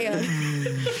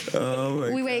 And Oh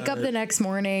my we wake up the next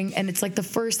morning, and it's like the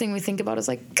first thing we think about is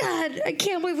like, God, I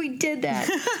can't believe we did that.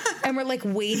 And we're like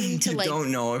waiting to You like.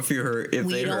 don't know if you heard. If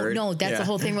We they don't heard. know. That's the Yeah.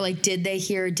 whole thing. We're like, did they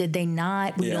hear? Did they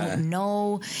not? We Yeah. don't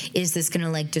know. Is this going to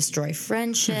like destroy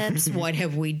friendships? What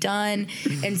have we done?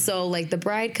 And so like the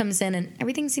bride comes in and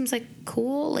everything seems like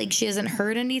cool. Like she hasn't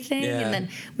heard anything. Yeah. And then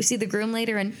we see the groom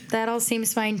later and that all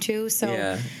seems fine too. So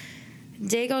Yeah.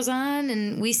 day goes on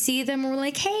and we see them and we're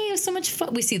like, hey, it was so much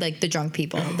fun. We see like the drunk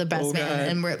people, the best Oh, man. God.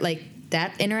 And we're like,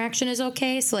 that interaction is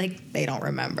okay. So like they don't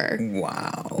remember.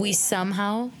 Wow. We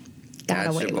somehow got Dodged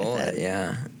away a with bullet. it.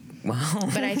 Yeah. Wow.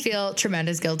 But I feel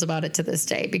tremendous guilt about it to this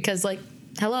day because, like,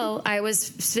 hello, I was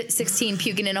 16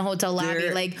 puking in a hotel lobby.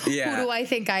 There- Like, yeah. who do I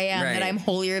think I am that Right. I'm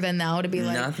holier than thou to be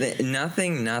like,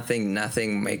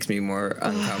 Nothing makes me more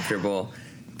uncomfortable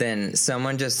than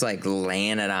someone just like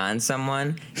laying it on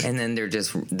someone and then they're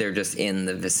just in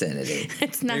the vicinity.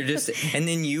 It's not- They're just and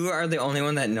then you are the only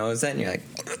one that knows that and you're like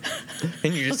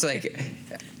and you're just like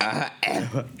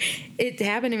it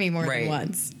happened to me more Right. than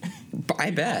once.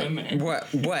 I bet. Been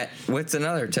there. What's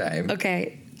another time?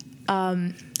 Okay.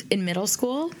 In middle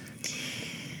school,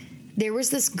 there was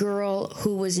this girl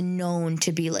who was known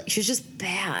to be like, she was just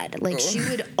bad. Like, she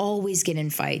would always get in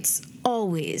fights.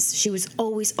 Always. She was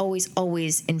always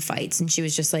in fights. And she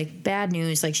was just like, bad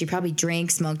news. Like, she probably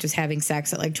drank, smoked, was having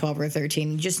sex at like 12 or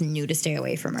 13. You just knew to stay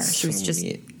away from her. She was just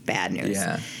Sweet. bad news.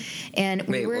 Yeah. And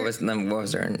we Wait, were, what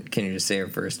was her? Can you just say her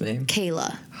first name?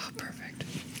 Kayla, Oh, perfect.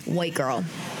 white girl,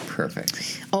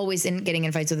 Perfect. always getting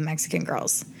in fights with the Mexican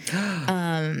girls.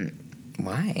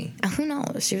 Why? Who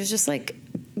knows? She was just like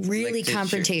really Like, did she-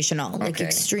 confrontational, like Okay.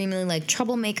 extremely like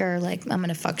troublemaker, like I'm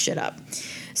gonna fuck shit up.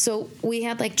 So we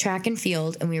had like track and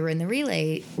field and we were in the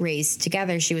relay race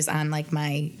together. She was on like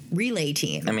my relay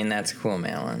team. I mean, that's cool,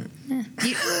 Malin.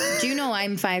 Do you know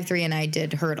I'm 5'3" and I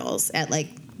did hurdles at like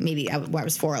maybe I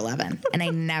was 4'11" and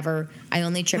I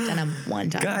only tripped on them one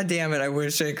time. God damn it! I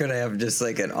wish I could have just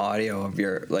like an audio of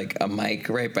your like a mic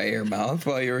right by your mouth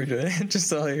while you were doing it.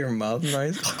 Just all your mouth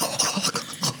noise.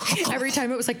 Every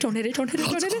time it was like, don't hit it, don't hit it,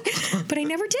 don't hit it. But I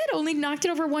never did. Only knocked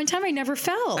it over one time. I never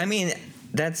fell. I mean,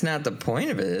 that's not the point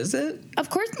of it, is it? Of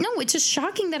course, no. It's just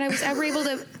shocking that I was ever able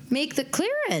to make the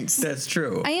clearance. That's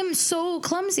true. I am so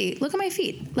clumsy. Look at my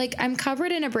feet. Like, I'm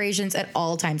covered in abrasions at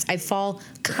all times. I fall Her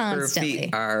constantly.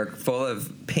 feet are full of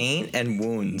paint and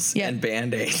wounds Yeah. and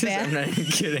band-aids. Bad. I'm not even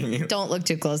kidding you. Don't look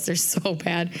too close. They're so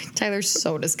bad. Tyler's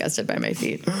so disgusted by my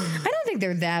feet. I don't think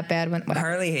they're that bad. Whatever.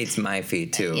 Harley hates my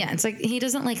feet too. Yeah, it's like he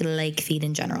doesn't like feet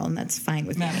in general, and that's fine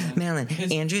with me. Malin,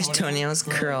 His Andrew's toenails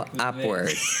curl this way.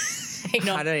 upward. I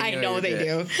know. How did I I know know you they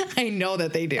did do. I know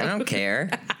that they do. I don't care.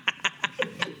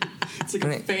 It's like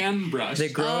a fan brush. They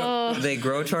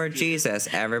grow toward Jesus.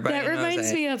 Everybody That knows reminds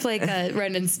that. me of like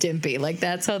Ren and Stimpy. Like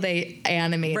that's how they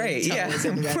animated Right, yeah, toes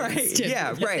in Ren and right, Stimpy,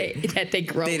 yeah, that right. That they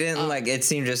grow. They didn't up. like it.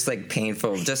 Seemed just like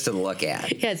painful just to look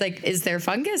at. Yeah, it's like, is there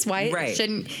fungus? Why Right.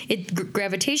 shouldn't it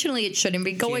gravitationally? It shouldn't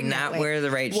be going not that way. wear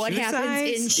the right What shoe happens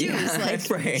in size? shoes? Yeah, like,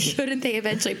 right. shouldn't they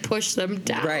eventually push them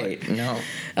down? Right? No,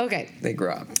 Okay. they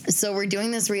grow up. So we're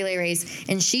doing this relay race,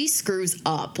 and she screws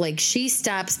up. Like she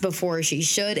stops before she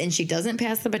should, and she does doesn't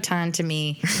pass the baton to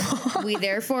me. we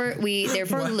therefore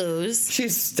lose. She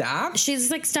stopped? She's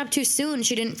like stopped too soon.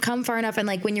 She didn't come far enough. And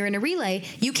like when you're in a relay,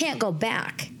 you can't go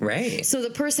back. Right. So the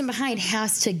person behind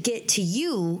has to get to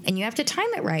you, and you have to time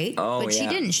it right. Oh, but she yeah.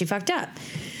 didn't. She fucked up.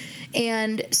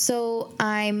 And so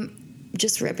I'm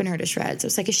just ripping her to shreds. I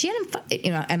was like, if she hadn't,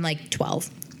 I'm like 12.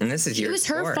 And this is your was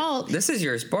sport. her fault. This is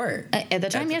your sport. At the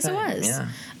time, yes, it was.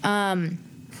 Yeah.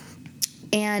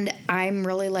 And I'm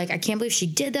really like, I can't believe she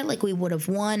did that. Like, we would have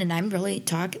won. And I'm really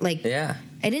talking, like, Yeah.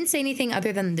 I didn't say anything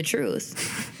other than the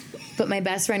truth. But my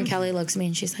best friend Kelly looks at me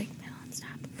and she's like, Madeline, stop.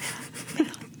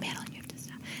 Madeline, you have to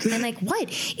stop. And I'm like, what?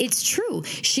 It's true.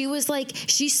 She was like,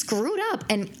 she screwed up.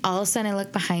 And all of a sudden I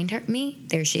look behind me.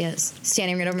 There she is,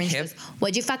 standing right over me. And she Hip. goes,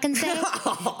 what'd you fucking say?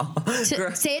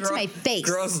 Say it to my face.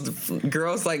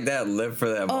 Girls like that live for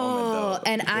that moment, Oh, though.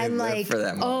 and They I'm live like, for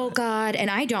that moment. oh God. And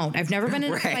I don't. I've never been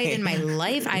in a Right. fight in my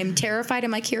life. I'm terrified.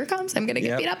 I'm like, here it comes. I'm going to get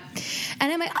Yep. beat up.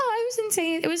 And I'm like, oh, I wasn't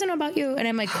saying, it wasn't about you. And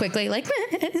I'm like, quickly, like,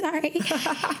 sorry.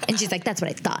 And she's like, that's what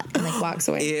I thought. And like walks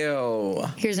away. Ew.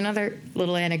 Here's another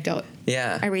little anecdote.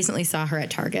 Yeah. I recently saw her at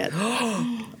Target.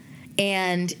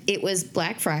 And it was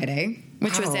Black Friday,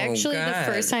 which was Oh, actually God.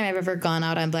 the first time I've ever gone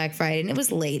out on Black Friday. And it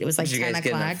was late. It was like Did you 10 guys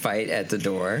get in a o'clock. fight at the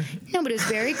door? No, but it was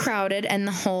very crowded, and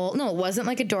no, it wasn't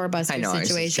like a I doorbuster know, I was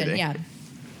just situation. kidding. Yeah.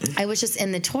 I was just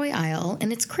in the toy aisle,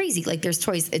 and it's crazy. Like, there's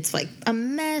toys. It's like a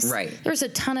mess. Right. There's a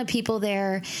ton of people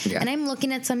there. Yeah. And I'm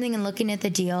looking at something and looking at the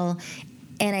deal,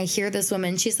 and I hear this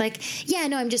woman. She's like, yeah,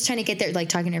 no, I'm just trying to get there. Like,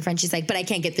 talking to her friend. She's like, but I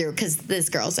can't get through because this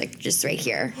girl's like just right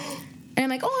here. And I'm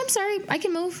like, oh, I'm sorry. I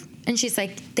can move. And she's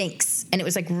like, thanks. And it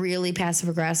was like really passive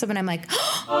aggressive. And I'm like,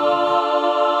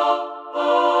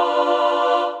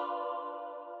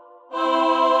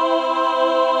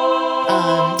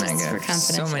 just for I got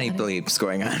so many confidentiality. bleeps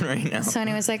going on right now. So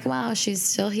anyway, I was like, wow, she's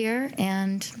still here,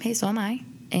 and hey, so am I.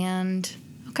 And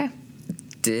okay.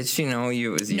 Did she know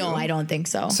you? It was you? No, I don't think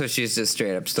so. So she's just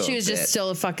straight up still. She was a just bitch.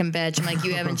 still a fucking bitch. I'm like,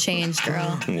 you haven't changed,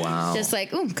 girl. Wow. Just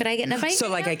like, ooh, could I get in a fight? So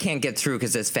right like now? I can't get through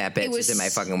because this fat bitch was- is in my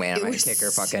fucking way and I'm it gonna was- kick her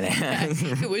fucking ass.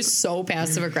 It was so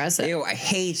passive aggressive. Ew, I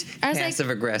hate I was like, passive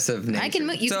aggressive nature. I can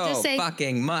you so can just say,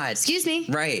 fucking much. excuse me.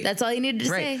 Right. That's all you needed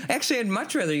to right. say. Actually, I'd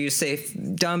much rather you say,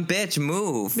 dumb bitch,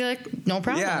 move. Be like, no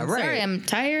problem. Yeah, right. Sorry, I'm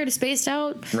tired, spaced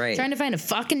out. Right. Trying to find a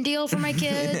fucking deal for my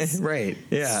kids. Right.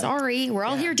 Yeah. Sorry, we're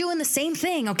all Yeah. here doing the same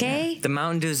thing, okay? The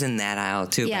Mountain Dew's in that aisle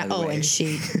too. Yeah. By the Oh, way. and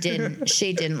she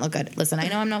didn't look good. Listen, I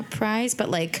know I'm not prized, but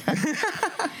like,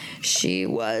 she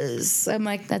was. I'm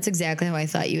like, that's exactly how I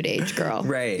thought you'd age, girl.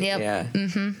 Right. Yep. Yeah.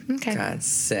 Mm-hmm. Okay. God,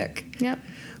 sick. Yep.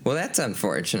 Well, that's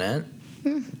unfortunate,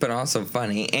 but also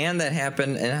funny. And that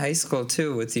happened in high school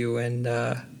too, with you and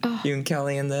you and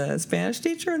Kelly and the Spanish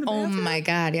teacher in the Oh bathroom. my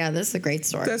God. Yeah, this is a great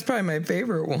story. That's probably my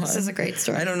favorite one. This is a great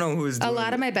story. I don't know who's A doing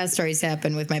lot of my best stories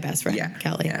happen with my best friend, yeah,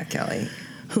 Kelly, Yeah, Kelly.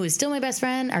 who is still my best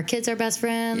friend. Our kids are best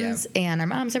friends, and our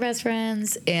moms are best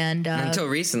friends. And Until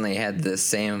recently, had the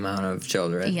same amount of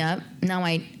children. yep. Now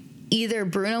either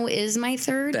Bruno is my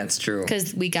third. That's true.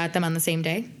 Because we got them on the same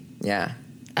day. Yeah.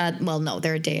 Well, no,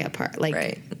 they're a day apart. Like,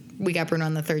 Right. we got Bruno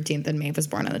on the 13th, and Maeve was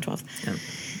born on the 12th. Yep.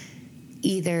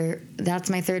 Either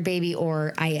that's my third baby,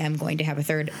 or I am going to have a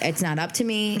third. It's not up to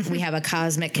me. We have a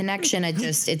cosmic connection.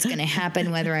 It's going to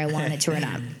happen whether I want it to or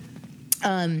not.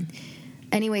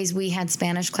 Anyways, we had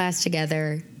Spanish class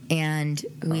together, and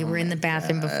we were in the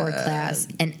bathroom before class,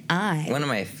 and I One of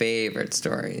my favorite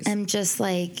stories. am just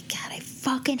like, God, I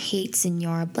fucking hate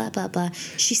Senora, blah, blah, blah.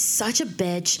 She's such a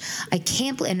bitch. I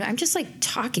can't believe, and I'm just like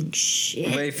talking shit.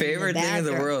 in My the favorite thing in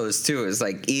the bathroom. world is too is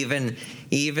like even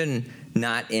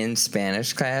not in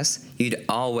Spanish class, you'd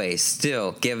always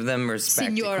still give them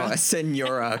respect. Senora. To call it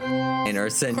senora or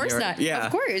senora. Of course not. Yeah.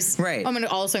 Of course. Right. I'm going to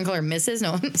all of a sudden call her Mrs.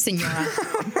 No, Senora.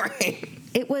 Right.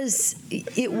 It was,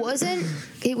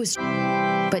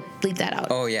 but leave that out.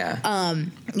 Oh yeah.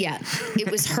 Yeah,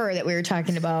 it was her that we were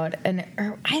talking about, and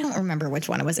I don't remember which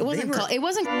one it was. It wasn't were- called. It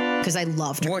wasn't because I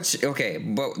loved her. Which okay,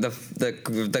 but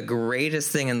the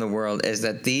greatest thing in the world is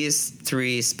that these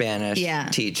three Spanish Yeah.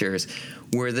 teachers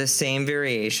were the same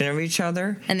variation of each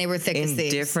other. And they were thick as in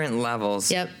thieves. different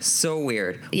levels. Yep. So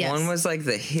weird. Yes. One was like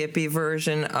the hippie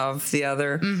version of the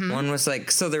other. Mm-hmm. One was like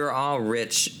so they were all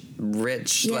rich,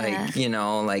 Yeah. like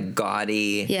like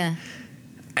gaudy. Yeah,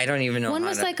 I don't even know. one how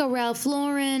was to, like a Ralph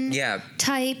Lauren Yeah.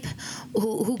 type,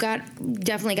 who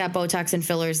definitely got Botox and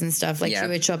fillers and stuff. Like Yeah. she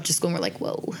would show up to school and we're like,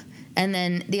 whoa. And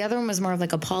then the other one was more of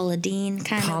like a Paula Deen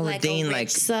kind Paula of like Deen, a rich like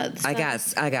son.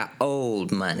 I got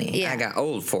old money. Yeah. I got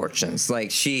old fortunes. Like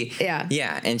she,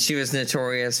 Yeah. and she was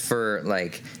notorious for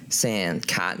like saying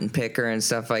cotton picker and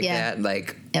stuff like Yeah. that.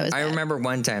 Like It was I bad. remember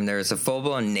one time there was a full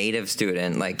blown native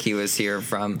student. Like he was here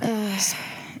from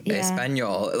Yeah.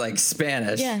 Espanol, like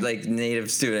Spanish, Yeah. like native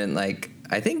student. Like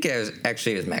I think he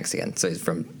was Mexican, so he's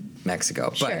from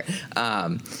Mexico. Sure.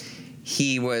 But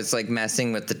he was like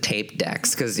messing with the tape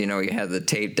decks because you had the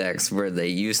tape decks where they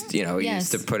used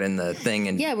Yes. used to put in the thing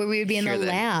and Yeah, where we would be in the hear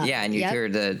lab. Yeah, and you Yep. hear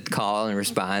the call and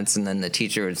response, and then the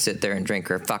teacher would sit there and drink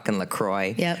her fucking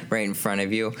LaCroix Yep. right in front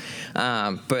of you.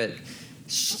 But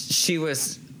he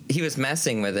was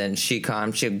messing with it, and she called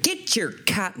him. She would, get your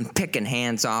cotton picking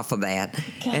hands off of that,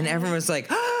 and everyone was like,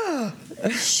 oh.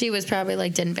 She was probably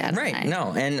like, didn't bat an eye. Right,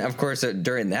 no, and of course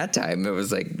during that time it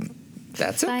was like,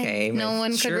 that's Fine. okay. No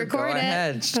one could sure, record go it.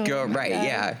 ahead. Oh go my right, God.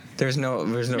 yeah. There's no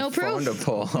No phone proof. to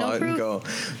pull No out and proof. go,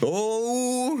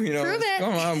 oh, Prove what's it.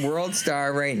 going on, world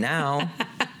star right now.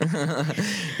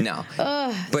 No,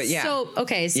 but yeah. So,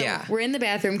 okay, so Yeah. we're in the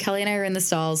bathroom. Kelly and I are in the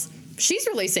stalls. She's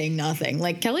really saying nothing.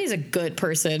 Like, Kelly's a good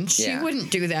person. She Yeah. wouldn't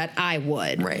do that. I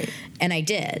would. Right. And I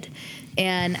did.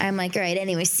 And I'm like, all right,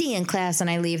 anyway, see you in class. And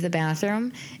I leave the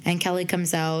bathroom. And Kelly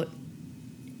comes out.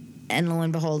 And lo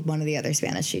and behold, one of the other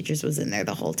Spanish teachers was in there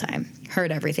the whole time.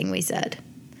 Heard everything we said.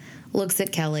 Looks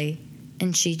at Kelly.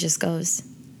 And she just goes,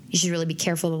 you should really be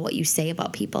careful about what you say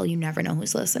about people. You never know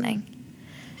who's listening.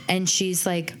 And she's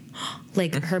like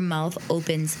her mouth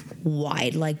opens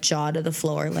wide, like jaw to the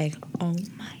floor, like, oh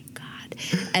my God.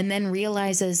 And then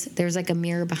realizes there's like a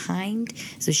mirror behind.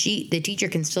 So the teacher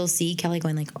can still see Kelly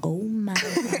going like, oh my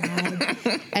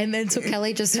God. And then so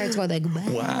Kelly just starts going like,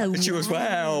 wow. She was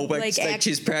wow, like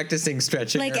she's practicing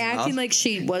stretching, like her acting mouth. like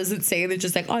she wasn't saying it,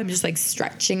 just like, oh, I'm just like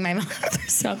stretching my mouth or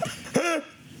something.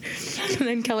 And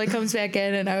then Kelly comes back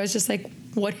in, and I was just like,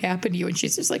 what happened to you? And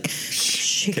she's just like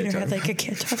shaking her Can't head talk. like, I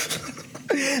can't talk.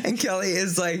 And Kelly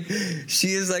is like, she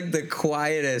is like the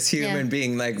quietest human Yeah.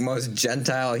 being, like most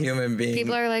gentile human being.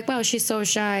 People are like, wow, she's so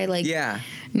shy. Like, yeah.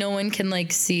 no one can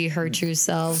like see her true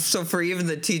self. So for even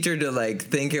the teacher to like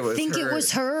think it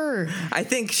was Her. I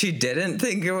think she didn't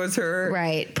think it was her.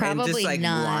 Right, And probably just like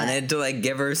not. wanted to like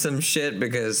give her some shit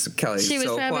because Kelly's She was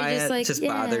so probably quiet, just like,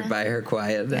 yeah. bothered by her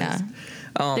quietness. Yeah.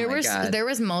 Oh my God. There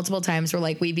was multiple times where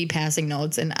like we'd be passing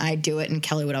notes and I'd do it and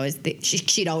Kelly would always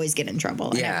she'd always get in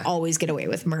trouble. Yeah. And I'd always get away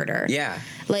with murder. Yeah.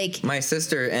 Like My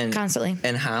sister and Constantly.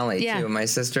 and Holly Yeah. too. My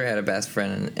sister had a best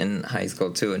friend in high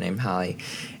school too, named Holly,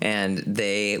 and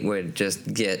they would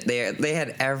just get they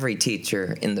had every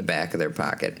teacher in the back of their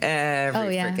pocket, every Oh,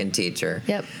 yeah. freaking teacher.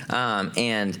 Yep.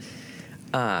 And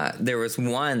there was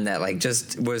one that like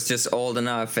was just old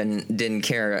enough and didn't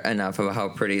care enough about how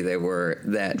pretty they were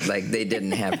that like they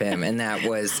didn't have him, and that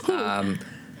was.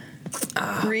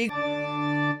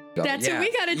 That's who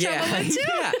we got in trouble with, too.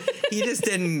 Yeah. He just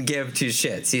didn't give two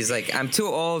shits. He's like, I'm too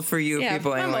old for you yeah,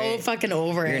 people I'm anyway. fucking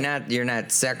over it. You're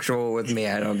not sexual with me.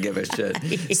 I don't give a shit.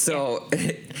 Yeah. So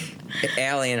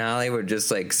Allie and Holly would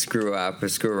just like screw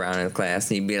around in class,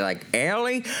 and he'd be like,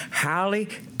 Allie, Holly,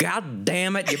 God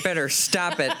damn it, you better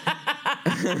stop it.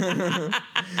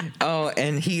 Oh,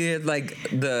 and he had like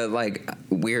the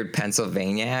weird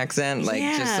Pennsylvania accent, like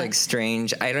just Yeah. like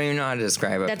strange. I don't even know how to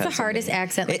describe it. That's the hardest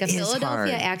accent. Like It a is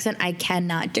Philadelphia hard. accent I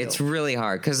cannot do. It's really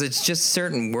hard because it's just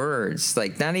certain words,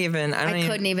 like not even. I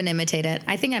couldn't even imitate it.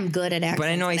 I think I'm good at accents. But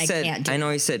I know can't do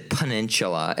he said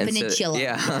peninsula. Peninsula.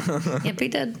 Yeah. Yep, he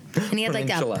did. And he had like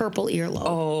that Peninsula. purple earlobe.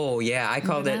 Oh yeah, I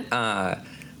called it.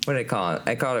 What did I call it?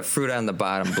 I called it fruit on the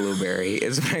bottom blueberry.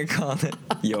 Is what I called it.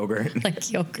 Yogurt.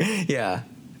 Like yogurt. Yeah,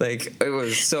 like it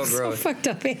was so So gross. fucked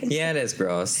up. Andy. Yeah, it is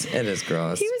gross. It is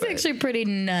gross. He was but actually pretty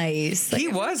nice. Like, he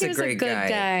I think was a great good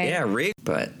guy. Yeah,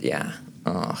 but yeah.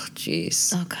 Oh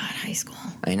jeez. Oh God, high school.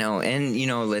 I know, and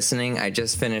listening, I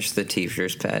just finished the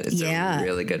Teacher's Pet. It's Yeah. a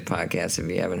really good podcast if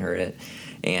you haven't heard it,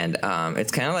 and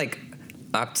it's kind of like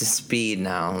up to speed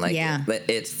now. Like, Yeah.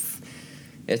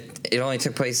 it only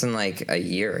took place in like a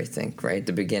year, I think, right?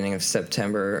 The beginning of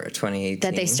September 2018.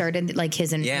 That they started like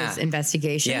his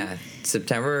investigation. Yeah,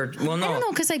 September. Well, no, I don't know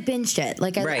because I binged it.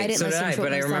 Like I right. didn't So did listen I, to it.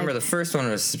 but I was remember like, the first one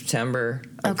was September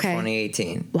of Okay.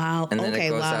 2018. Wow, And then okay, it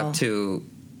goes wow. up to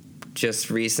just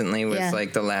recently was Yeah.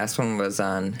 like the last one was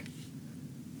on.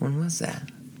 When was that?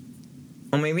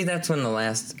 Oh, maybe that's when the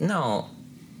last. No.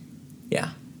 Yeah.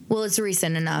 Well, it's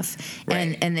recent enough,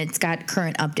 Right. and it's got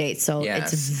current updates, so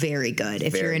Yes. it's very good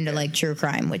if you're Very into good. like true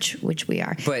crime, which we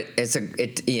are. But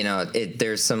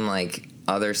there's some like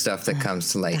other stuff that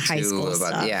comes to light The high too school about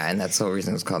stuff. and that's the whole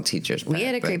reason it's called Teacher's Pet. We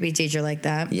had a but- creepy teacher like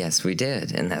that. Yes, we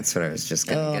did, and that's what I was just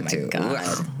Oh gonna my get to.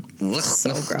 God. Ugh.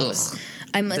 So gross.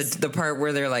 I'm the part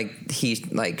where they're like he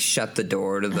like shut the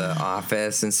door to the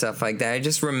office and stuff like that. I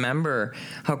just remember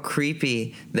how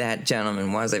creepy that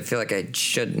gentleman was. I feel like I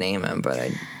should name him, but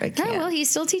I can't. Oh, well, he's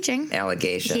still teaching.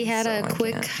 Allegations. He had so a I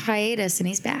quick can't. hiatus and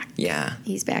he's back. Yeah.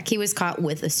 He's back. He was caught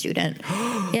with a student.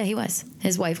 Yeah, he was.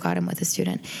 His wife caught him with a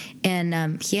student.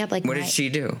 And he had like. What did she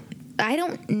do? I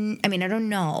don't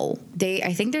know.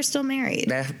 I think they're still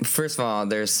married. First of all,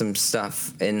 there's some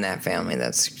stuff in that family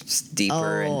that's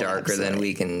deeper and darker than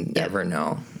we can ever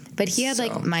know. But he had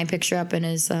like my picture up in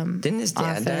his Didn't his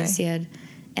dad office. die? He had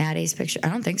Addie's picture. I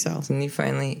don't think so. Didn't he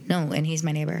finally? No, and he's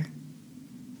my neighbor.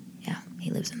 Yeah,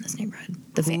 he lives in this neighborhood.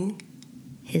 Who?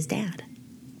 His dad.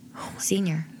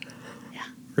 Senior.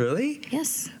 Really?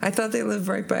 Yes. I thought they lived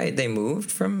right by. They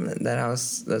moved from that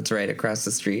house that's right across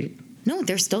the street. No,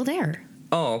 they're still there.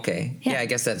 Oh, okay. Yeah. Yeah, I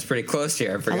guess that's pretty close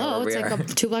here. I forgot Hello, where we it's are. like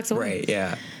 2 blocks away. Right,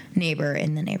 yeah. Neighbor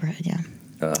in the neighborhood, yeah.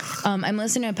 Ugh. I'm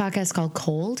listening to a podcast called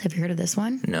Cold. Have you heard of this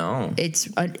one? No. It's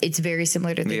very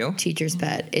similar to the You? Teacher's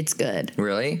Pet. It's good.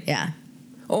 Really? Yeah.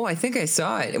 Oh, I think I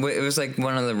saw it. It was like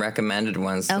one of the recommended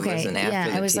ones to Okay. listen after Yeah,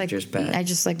 the I was like, Teacher's Pet. I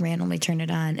just like randomly turned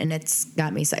it on, and it's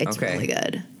got me. It's Okay. really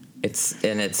good.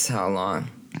 It's how long?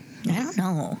 I don't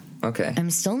know. Okay.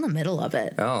 I'm still in the middle of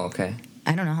it. Oh, okay.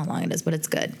 I don't know how long it is, but it's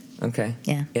good. Okay.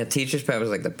 Yeah. Yeah, Teacher's Pet was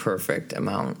like the perfect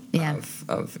amount Yeah.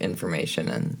 of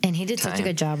information And he did such a time.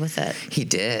 good job with it. He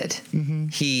did.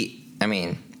 I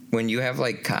mean, when you have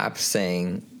like cops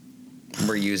saying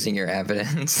we're using your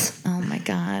evidence Oh my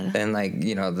god. and like,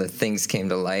 you know, the things came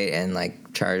to light and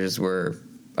like charges were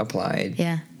applied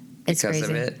Yeah. It's because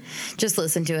crazy. of it. Just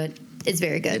listen to it. It's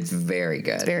very good. It's very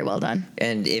good. Very well done.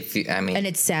 And if you, I mean, And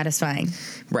it's satisfying.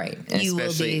 right. And You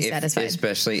will be satisfied.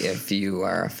 Especially if you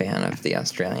are a fan of the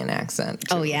Australian accent.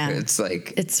 Oh, too. yeah. It's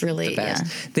like It's really, the best.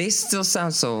 yeah. They still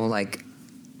sound so like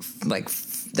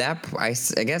that.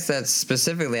 I guess that's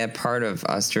specifically that part of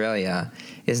Australia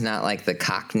is not like the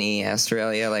Cockney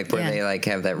Australia, like where Yeah. they like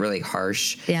have that really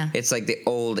harsh. Yeah. It's like the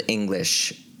old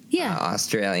English Yeah.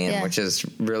 Australian, Yeah. which is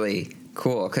really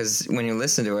cool because when you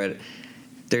listen to it,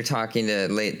 they're talking to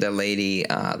the lady,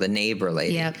 the neighbor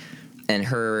lady. Yep. And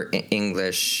her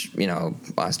English, you know,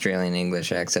 Australian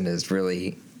English accent is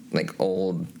really like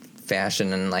old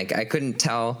fashioned, and like I couldn't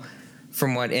tell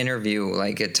from what interview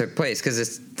like it took place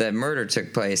because the murder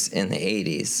took place in the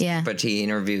 80s. Yeah. But he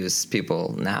interviews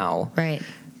people now. Right.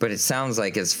 But it sounds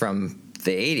like it's from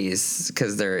the 80s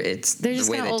because They're the just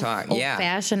way kind they of talk. old Yeah.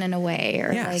 fashioned in a way.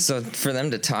 Or Yeah. like, So for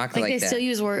them to talk like like they that. still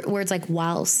use words like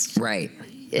whilst. Right.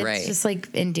 It's right. just like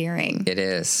endearing. It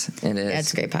is. It is. Yeah,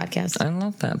 it's a great podcast. I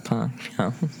love that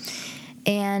podcast.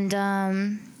 And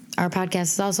our podcast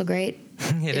is also great.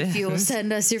 It if is. you will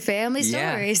send us your family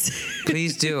Yeah. stories.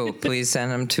 Please do. Please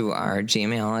send them to our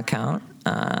Gmail account.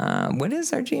 What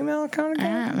is our Gmail account I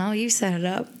again? don't know. You set it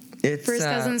up. It's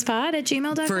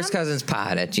firstcousinspod@gmail.com.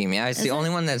 firstcousinspod at Gmail. It's the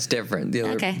only one that's different.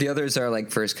 The others are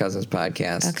like First Cousins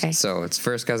Podcast. Okay. So it's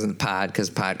First Cousins Pod because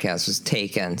podcast was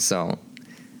taken. So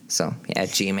at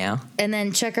Gmail. And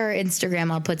then check our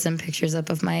Instagram. I'll put some pictures up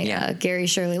of my Yeah. Gary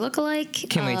Shirley lookalike.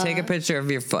 Can we take a picture of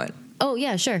your foot? Oh,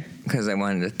 yeah, sure. Because I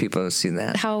wanted people to see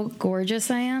that. How gorgeous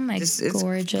I am. It's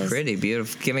Gorgeous. pretty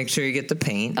beautiful. Make sure you get the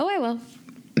paint. Oh, I will.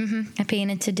 I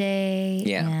painted today.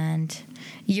 Yeah. And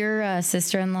your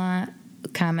sister-in-law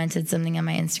commented something on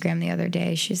my Instagram the other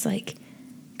day. She's like,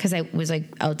 because I was like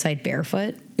outside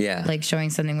barefoot. Yeah. Like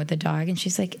showing something with the dog. And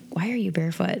she's like, why are you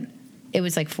barefoot? It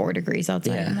was like 4 degrees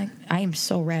outside. Yeah. I'm like, I am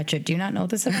so ratchet. Do you not know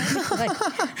this about me? Like,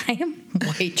 I am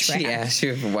white trash. She asked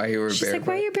you why you were She's barefoot. like,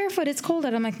 why are you barefoot? It's cold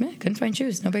out. I'm like, man, couldn't find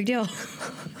shoes. No big deal.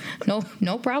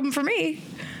 no problem for me.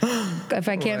 If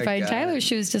I can't my find God. Tyler's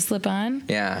shoes to slip on.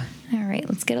 Yeah. All right,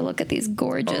 let's get a look at these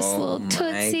gorgeous little my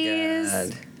tootsies.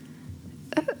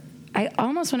 God. I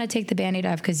almost want to take the Band-Aid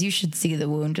off because you should see the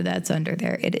wound that's under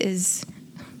there. It is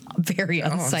very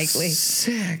unsightly.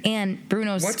 Sick. And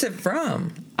Bruno's. What's it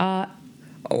from? A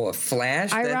flash?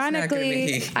 That's not gonna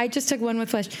Ironically, be- I just took one with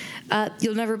flesh.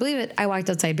 You'll never believe it. I walked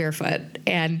outside barefoot,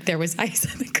 and there was ice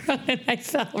on the ground, and I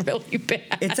felt really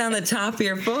bad. It's on the top of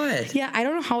your foot. Yeah, I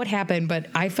don't know how it happened, but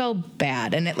I felt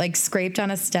bad, and it like scraped on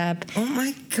a step. Oh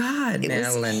my God, It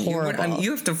was Madeline. horrible.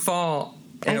 You have to fall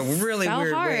in a I really fell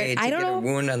weird hard. way to I get don't a know.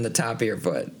 wound on the top of your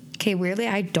foot. Okay, weirdly,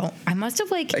 I must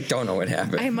have like. I don't know what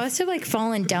happened. I must have like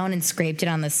fallen down and scraped it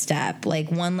on the step.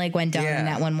 Like one leg went down Yeah. and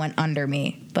that one went under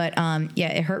me. But yeah,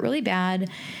 it hurt really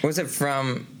bad. Was it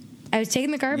from I was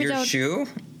taking the garbage your out. shoe?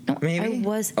 No, Maybe? I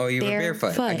was Oh, you were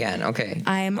barefoot again. Okay.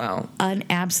 I'm Wow. an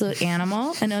absolute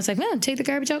animal. And I was like, man, take the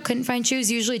garbage out. Couldn't find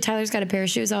shoes. Usually Tyler's got a pair of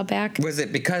shoes out back. Was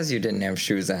it because you didn't have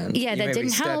shoes on? Yeah, you that maybe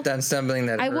didn't stepped help. on something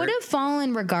that I hurt? would have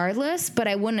fallen regardless, but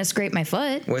I wouldn't have scraped my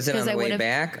foot. Was it on 'cause the I way would've-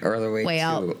 back or the way Way to?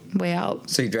 out. Way out.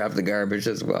 So you dropped the garbage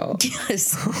as well.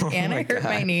 Yes. And my I hurt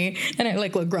my God. knee. And I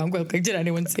like looked around quick. Like, did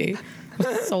anyone see? I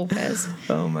was so pissed.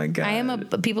 Oh my god. I am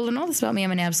people don't know this about me.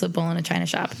 I'm an absolute bull in a china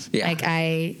shop. Yeah. Like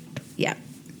yeah.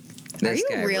 This you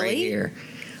guy really? right here.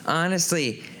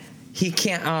 Honestly, he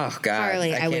can't. Oh god.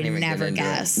 Carly, I can't would even get never into it.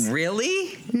 guess.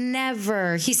 Really?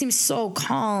 Never. He seems so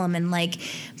calm and like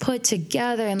put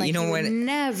together and like You know he would what?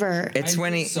 never. It's I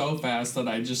when move he. so fast that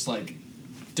I just like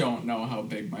don't know how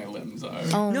big my limbs are.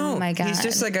 Oh No, my god. he's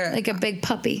just like a- big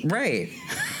puppy. Right.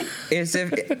 It's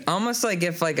if almost like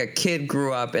if like a kid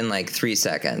grew up in like 3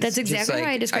 seconds. That's Just exactly how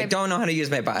I like, describe- I don't know how to use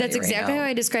my body. That's exactly how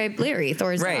I describe Larry,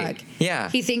 Thor's Right. dog. Yeah.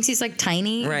 He thinks he's like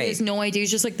tiny. Right. He has no idea.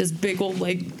 He's just like this big old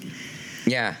like.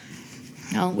 Yeah.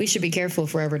 Oh, we should be careful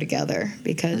forever together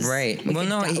because Right. we Well, could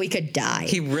no, die. he- We could die.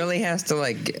 He really has to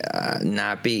like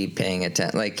not be paying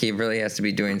attention. Like he really has to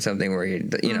be doing something where you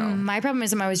know. My problem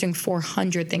is I'm always doing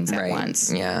 400 things at Right.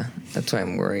 once. Yeah. That's why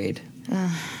I'm worried.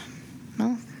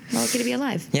 Well, lucky to be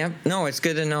alive. Yep. No, it's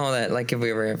good to know that like if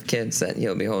we ever have kids that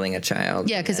he'll be holding a child.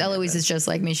 Yeah, because Eloise is just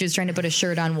like me. She was trying to put a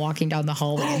shirt on walking down the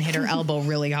hallway and hit her elbow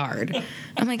really hard.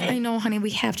 I'm like, I know, honey,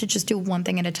 we have to just do one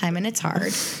thing at a time, and it's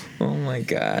hard. Oh my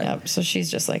god. Yep. So she's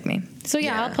just like me. So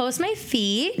yeah, Yeah. I'll post my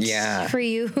feet. Yeah. For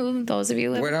you, those of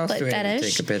you who What have else foot do we have to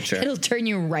fetish. take a picture? It'll turn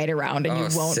you right around, and Oh,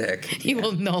 you won't. sick. You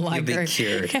will no longer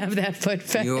cured. have that foot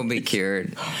fetish. You will be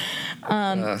cured.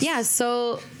 Yeah.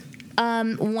 So.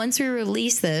 Once we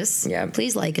release this, Yep.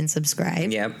 please like and subscribe.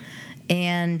 Yep.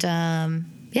 And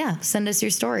yeah, send us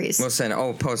your stories. We'll send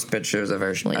post pictures of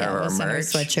our, Well, yeah, our we'll send our merch.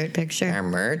 sweatshirt picture. Our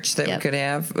merch that Yep. we could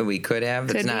have.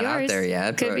 Could It's be not out yours. there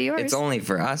yet. Could but be yours. It's only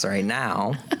for us right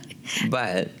now.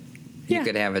 But you Yeah.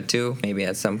 could have it too, maybe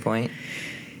at some point.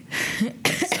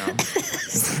 So,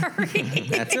 Sorry.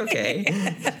 that's okay.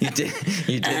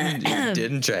 You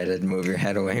didn't try to move your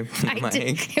head away from the I mic.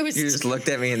 did. It was You just looked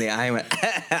at me in the eye and went,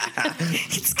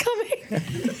 It's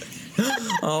coming.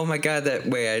 "Oh my god, that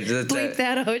way I did Bleep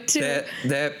that out too.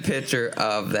 that picture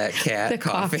of that cat The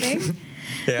coughing." coughing?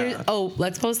 Yeah. Oh,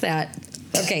 let's post that.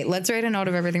 Okay, let's write a note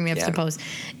of everything we have Yeah. to post.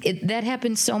 That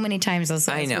happened so many times this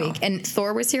last I know. week. And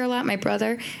Thor was here a lot, my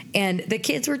brother, and the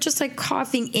kids were just like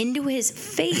coughing into his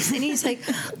face. And he's like,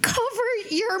 cover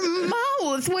your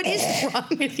mouth. What is wrong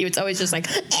with you? It's always just like,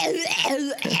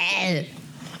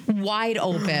 wide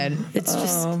open. It's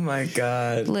just Oh my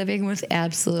god. living with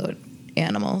absolute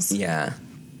animals. Yeah.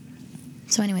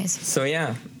 So, anyways, So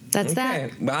yeah. that's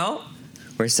Okay. Well,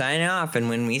 we're signing off, and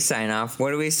when we sign off,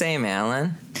 what do we say,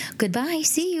 Malin? that. Goodbye.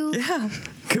 See you. Yeah.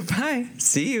 Goodbye.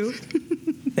 See you.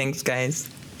 Thanks, guys.